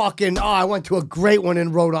 Oh, fucking. Oh, I went to a great one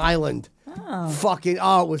in Rhode Island. Oh. Fucking.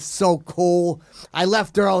 Oh, it was so cool. I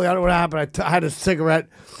left early. I don't know what happened. I had a cigarette.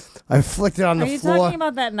 I flicked it on Are the you floor. talking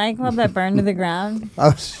about that nightclub that burned to the ground? I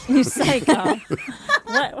was, You psycho.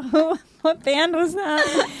 What band was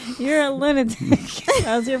that? You're a lunatic.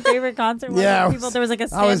 That was your favorite concert? yeah, There was like a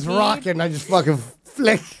I was stampede? rocking. I just fucking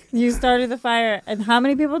flick. You started the fire. And how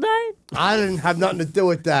many people died? I didn't have nothing to do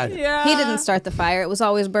with that. Yeah. He didn't start the fire. It was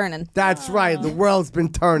always burning. That's right. The world's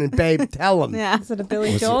been turning, babe. Tell him. Yeah. Is it a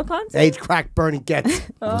Billy Joel concert? Age crack Bernie gets.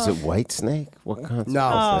 Was it White Snake? What concert?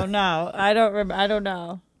 No. Oh, no. I don't remember. I don't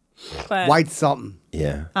know. But, White something.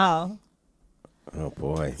 Yeah. Oh. Oh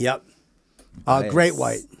boy. Yep. Nice. Great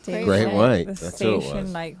White. Station- Great White. The That's what it Station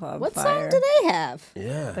was. nightclub What fire. song do they have?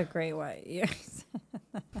 Yeah. The Great White. Yes.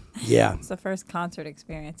 Yeah. It's the first concert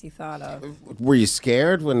experience he thought of. Were you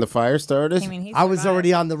scared when the fire started? I mean, he I was survived.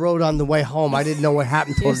 already on the road on the way home. I didn't know what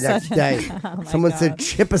happened till You're the next such a- day. Oh, my Someone said, God.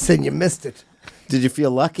 Chipperson, you missed it. Did you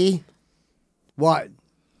feel lucky? What?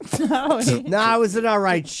 Oh, he- No, it was an all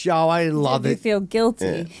right show. I didn't love Did you it. feel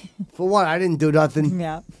guilty? For what? I didn't do nothing.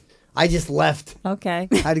 Yeah. I just left. Okay.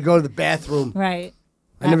 I had to go to the bathroom. Right.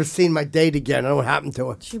 I never seen my date again. I don't know what happened to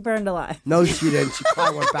her. She burned alive. No, she didn't. She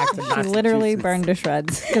probably went back to She Massachusetts. literally burned to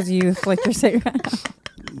shreds because you flicked your cigarette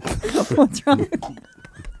out. What's wrong with you?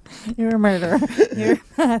 You're a murderer. You're a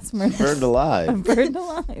mass murderer. Burned alive. Burned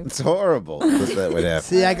alive. It's horrible that would happen.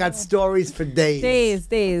 See, I got stories for days.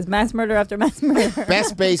 Days. Mass murder after mass murder.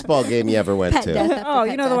 Best baseball game you ever went Pet to? death after Oh,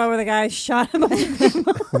 pet you know the death. one where the guy shot him.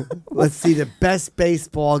 Let's see. The best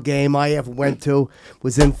baseball game I ever went to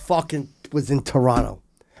was in Toronto.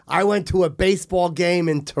 I went to a baseball game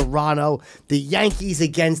in Toronto. The Yankees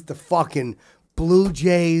against the fucking Blue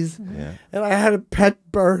Jays. Yeah. And I had a pet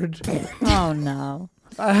bird. Oh, no.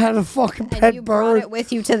 I had a fucking And pet you brought bird. it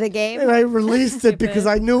with you to the game. And I released it because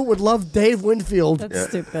Stupid. I knew it would love Dave Winfield. That's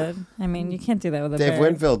stupid. I mean, you can't do that with a Dave bird.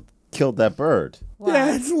 Winfield killed that bird Wow.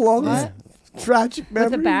 Yeah, it's long. Tragic memory.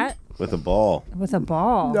 With a bat? with a ball. With a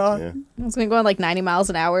ball. No. Yeah. It's going to go on like 90 miles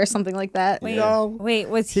an hour or something like that. Wait, No. wait,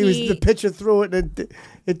 was He was the pitcher threw it and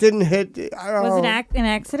it didn't hit. I don't was know. an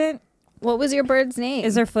accident? What was your bird's name?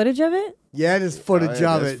 Is there footage of it? Yeah, there's footage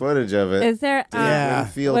of There's it. footage of it. Is there? Yeah.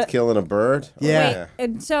 Winfield What- killing a bird. Yeah. Wait,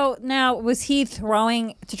 and so now was he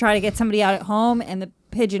throwing to try to get somebody out at home, and the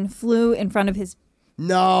pigeon flew in front of his?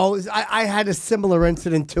 No, I had a similar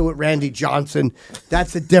incident too at Randy Johnson.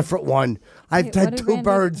 That's a different one. I've Wait, had what did two Randy-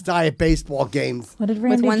 birds die at baseball games. What did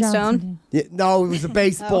Randy one Johnson stone? Yeah, no, it was a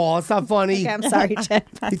baseball. It's not funny. Okay, I'm sorry, Chip.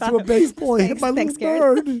 He threw a baseball. He hit my Thanks, little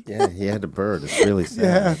Kerryn. bird. Yeah, he had a bird. It's really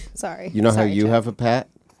sad. Yeah. Sorry. You know how Sorry, you Chip. have a pet?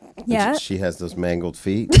 Yeah. She has those mangled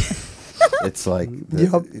feet. It's like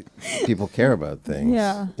Yup. people care about things.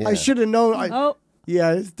 Yeah. I should have known. Oh,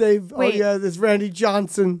 Yeah, it's Dave. Wait. Oh, yeah, there's Randy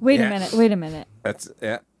Johnson. wait Yeah. a minute. Wait a minute. That's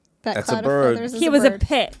That That's cloud a bird. of feathers is He a was a bird.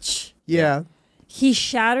 pitch. Yeah. He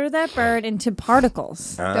shattered that bird into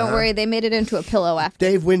particles. Don't worry, they made it into a pillow after.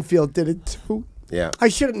 Dave Winfield did it too. Yeah. I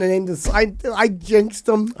shouldn't have named this. I jinxed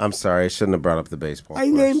him. I'm sorry. I shouldn't have brought up the baseball. I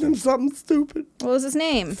named him question. something stupid. What was his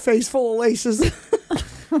name? Face full of laces.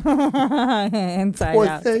 Inside Poor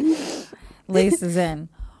out. thing. Laces in.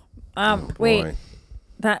 Wait. Boy.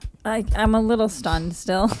 That I'm a little stunned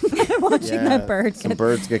still watching that bird. Some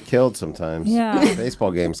birds get killed sometimes. Yeah.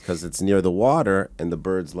 Baseball games because it's near the water and the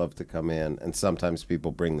birds love to come in, and sometimes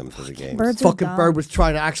people bring them to the games. Birds are Fucking dumb. bird was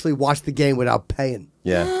trying to actually watch the game without paying.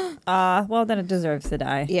 Yeah. Well, then it deserves to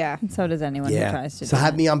die. Yeah. And so does anyone who tries to. So do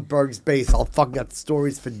have that. me on Berg's base. I'll fucking got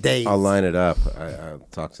stories for days. I'll line it up. I'll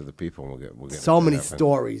talk to the people and we'll get So it to many happen.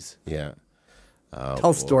 stories. Yeah.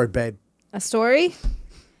 Tell a story, babe. A story?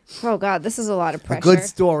 Oh God, this is a lot of A pressure. good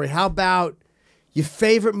story. How about your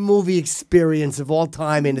favorite movie experience of all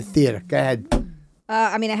time in the theater? Go ahead.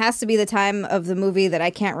 I mean, it has to be the time of the movie that I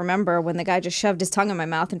can't remember when the guy just shoved his tongue in my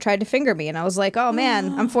mouth and tried to finger me, and I was like, "Oh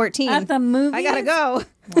man, I'm 14. At the movies? I gotta go."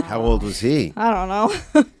 How old was he? I don't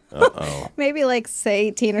know. Uh-oh. Maybe like say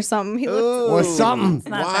 18 or something. He looked, Or something. It's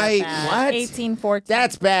not Why? that bad. What? 18, 14.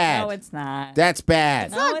 That's bad. No, it's not. That's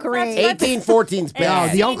bad. No, not it's great. That's 18, 14's No,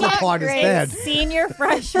 bad. the uncle not part is great. bad. senior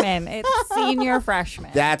freshman. It's senior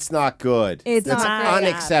freshman. That's not good. It's That's not that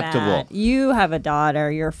unacceptable. bad. You have a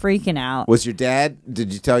daughter. You're freaking out. Was your dad?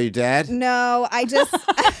 Did you tell your dad? no, I just,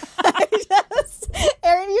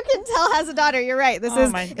 Aaron, you can tell has a daughter. You're right. This Oh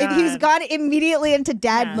is, my and he's God. gone immediately into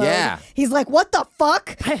dad mode. Yeah. He's like, "What the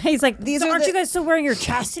fuck?" He's like, These so are aren't the- you guys still wearing your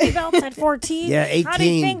chastity belts at 14? Yeah, How did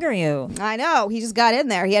he 18. finger you? I know. He just got in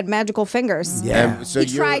there. He had magical fingers. Yeah. And so He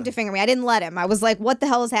you tried to finger me. I didn't let him. I was like, "What the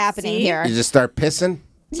hell is happening See? here?" You just start pissing?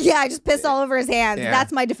 Yeah, I just pissed all over his hands. Yeah.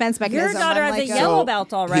 That's my defense Your mechanism. daughter I'm has like, a yellow So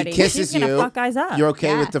belt already. He kisses She's gonna you. fuck guys up. You're okay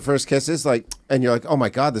Yeah. with the first kisses, and you're like, "Oh my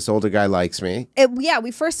god, this older guy likes me." Yeah, we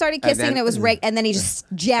first started kissing and, then- it was and then he just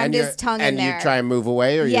jammed you're- his tongue in there. And you try and move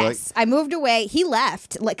away, or you're like, Yes, I moved away. He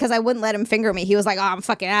left because I wouldn't let him finger me. He was like, "Oh, I'm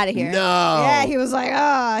fucking out of here." "No." Yeah, he was like,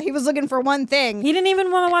 "Oh," he was looking for one thing. He didn't even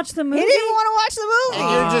want to watch the movie. He didn't want to watch the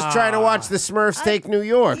movie. You're just trying to watch the Smurfs take New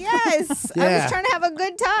York. Yes, I Yeah. was trying to have a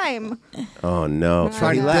good time. Oh no!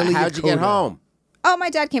 Trying to Billy How'd you get Yakuda. home? Oh,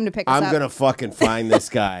 my dad came to pick us I'm up. gonna fucking find this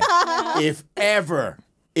guy. if ever,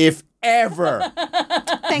 Thanks,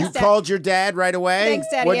 you Dad. called your dad right away. Thanks,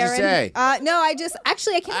 Daddy What'd you Aaron. say? No, I can't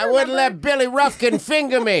I remember. wouldn't let Billy Ruffkin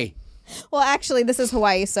finger me. Well, actually, this is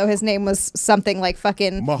Hawaii, so his name was something like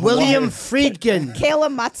fucking William Friedkin.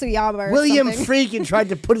 Kayla Matsuyama or William something. Friedkin tried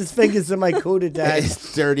to put his fingers in my cooter, Dad.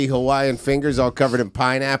 His dirty Hawaiian fingers all covered in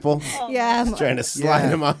pineapple, Yeah. trying to slide Yeah.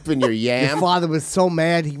 him up in your Your yam. father was so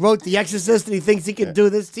mad. He wrote The Exorcist and he thinks he can do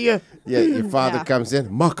this to you. Yeah, your father Yeah. comes in,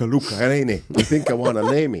 Makaluka Rene, you think I want to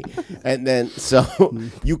lay me. And then, so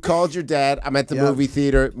you called your dad. I'm at the Yeah. movie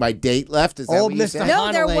theater. My date left. Is that Old what you Mr. said?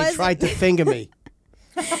 No, there Honolay was- tried to finger me.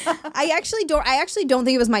 I actually don't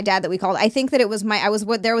think it was my dad that we called. I think that it was I was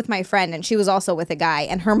there with my friend and she was also with a guy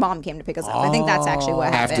and her mom came to pick us up. I think that's actually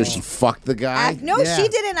what happened. After she fucked the guy? No, Yeah. she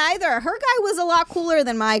didn't either. Her guy was a lot cooler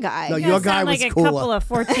than my guy. No, You your guys guy sound was like a cooler. couple of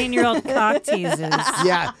 14-year-old cock teasers.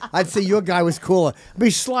 Yeah, I'd say your guy was cooler. Let me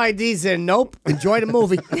slide these in. Nope. Enjoy the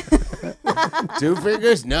movie. 2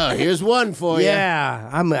 fingers? No, here's one for you. Yeah,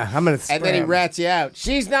 I'm gonna. And then he rats you out.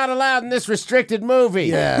 She's not allowed in this restricted movie.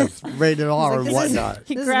 Yeah, it's rated R and This is- whatnot.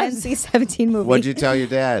 This is grabs- an NC-17 movie. What'd you tell your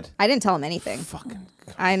dad? I didn't tell him anything. Fucking.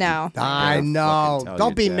 I know. I fucking know. tell Don't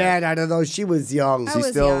your be dad. mad at her though. She was young. I he was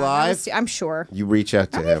still young. alive? I'm sure. You reach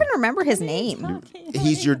out to I don't him. even remember his name.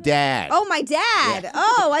 He's your dad. Oh, my dad.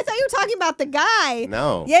 Oh, I thought you were talking about the guy.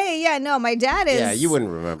 No. Yeah. No, my dad is. Yeah, you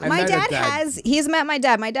wouldn't remember. My met a dad dad. has. He's met my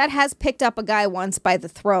dad. My dad has picked up a guy once by the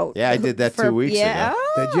throat. Yeah, I did that 2 weeks yeah. ago.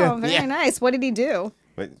 Oh, Did you? very Yeah. nice. What did he do?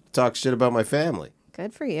 But talk shit about my family.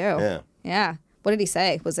 Good for you. Yeah. Yeah. What did he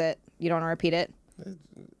say? Was it? You don't want to repeat it?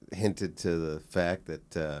 Hinted to the fact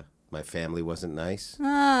that my family wasn't nice.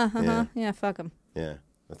 Yeah. Fuck him. Yeah,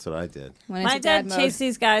 that's what I did. Went My into dad mode. chased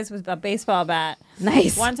these guys with a baseball bat.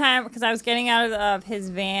 Nice. One time, because I was getting out of his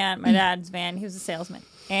van, my dad's van. He was a salesman.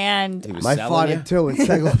 And He was My selling father you? too.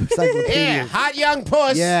 Encyclopedia. Yeah, hot young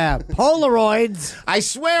puss. Yeah, Polaroids. I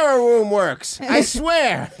swear a room works. I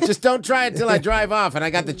swear. Just don't try it till I drive off and I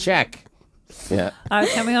got the check. Yeah. I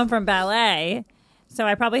was coming home from ballet. So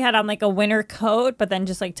I probably had on like a winter coat, but then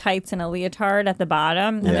just like tights and a leotard at the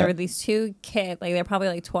bottom. And Yeah. there were these 2 kids, like they're probably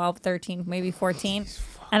like 12, 13, maybe 14.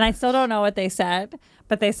 And I still don't know what they said,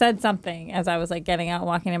 but they said something as I was like getting out,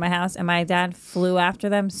 walking in my house, and my dad flew after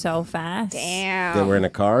them so fast. Damn. They were in a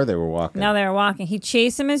car. They were walking. No, they were walking. He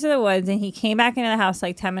chased them into the woods, and he came back into the house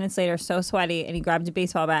like 10 minutes later, so sweaty, and he grabbed a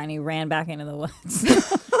baseball bat and he ran back into the woods.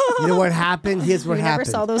 You know what happened? Here's what We happened.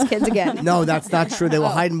 never saw those kids again. No, that's not true. They were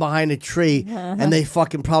hiding behind a tree, and they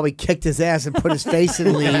fucking probably kicked his ass and put his face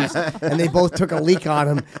in leaves, and they both took a leak on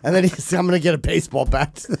him. And then he said, "I'm gonna get a baseball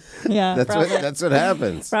bat." Yeah, That's what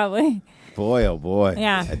happens. probably. Boy, oh boy.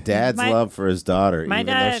 Yeah. A dad's My- love for his daughter, my even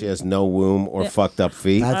though dad- she has no womb or fucked up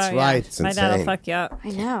feet. That's Oh, yeah. right. It's My dad will insane. fuck you up. I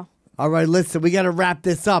know. All right, listen, we got to wrap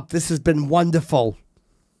this up. This has been wonderful.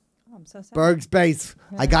 Oh, I'm so sorry. Berg's Base,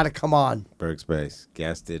 I got to come on. Berg Space,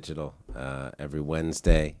 Gas Digital, every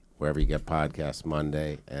Wednesday, wherever you get podcasts,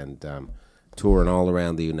 Monday, and touring all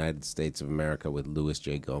around the United States of America with Louis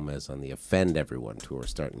J. Gomez on the Offend Everyone tour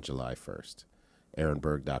starting July 1st.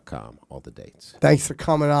 AaronBerg.com, all the dates. Thanks for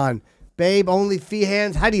coming on. Babe, only fee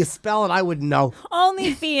hands. How do you spell it? I wouldn't know.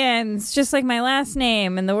 OnlyFans, just like my last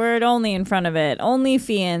name and the word only in front of it.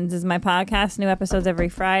 OnlyFans is my podcast. New episodes every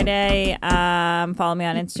Friday. Follow me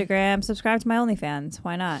on Instagram. Subscribe to my OnlyFans.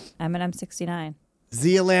 Why not? M&M69.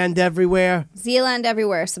 Zealand everywhere. Zealand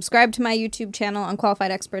everywhere. Subscribe to my YouTube channel. Unqualified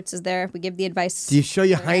Experts is there. We give the advice. Do you show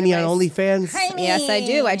your hiney on OnlyFans? Yes, I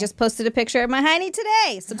do. I just posted a picture of my hiney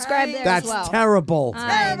today. Subscribe there That's as well. terrible. Is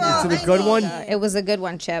it a good one? It was a good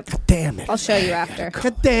one, Chip. Damn it. I'll show you after.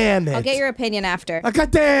 God damn it. I'll get your opinion after.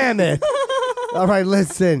 God damn it. All right,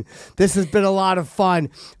 listen. This has been a lot of fun.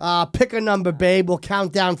 Pick a number, babe. We'll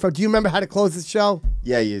count down from. Do you remember how to close the show?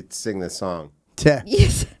 Yeah, you sing this song.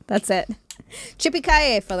 Yes, that's it. Chippy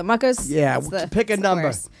Kaye for the muckers. Yeah, That's pick a that's the number.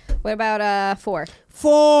 worst. What about 4?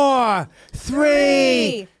 4,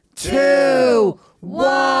 3, 2,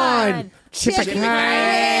 1.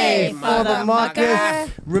 Chippy-Kaye for the muckers.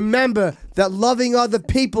 Remember that loving other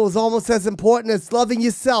people is almost as important as loving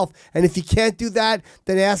yourself. And if you can't do that,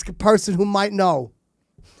 then ask a person who might know.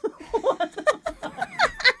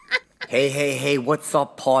 Hey, what's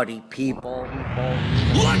up, party people?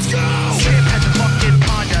 Let's go!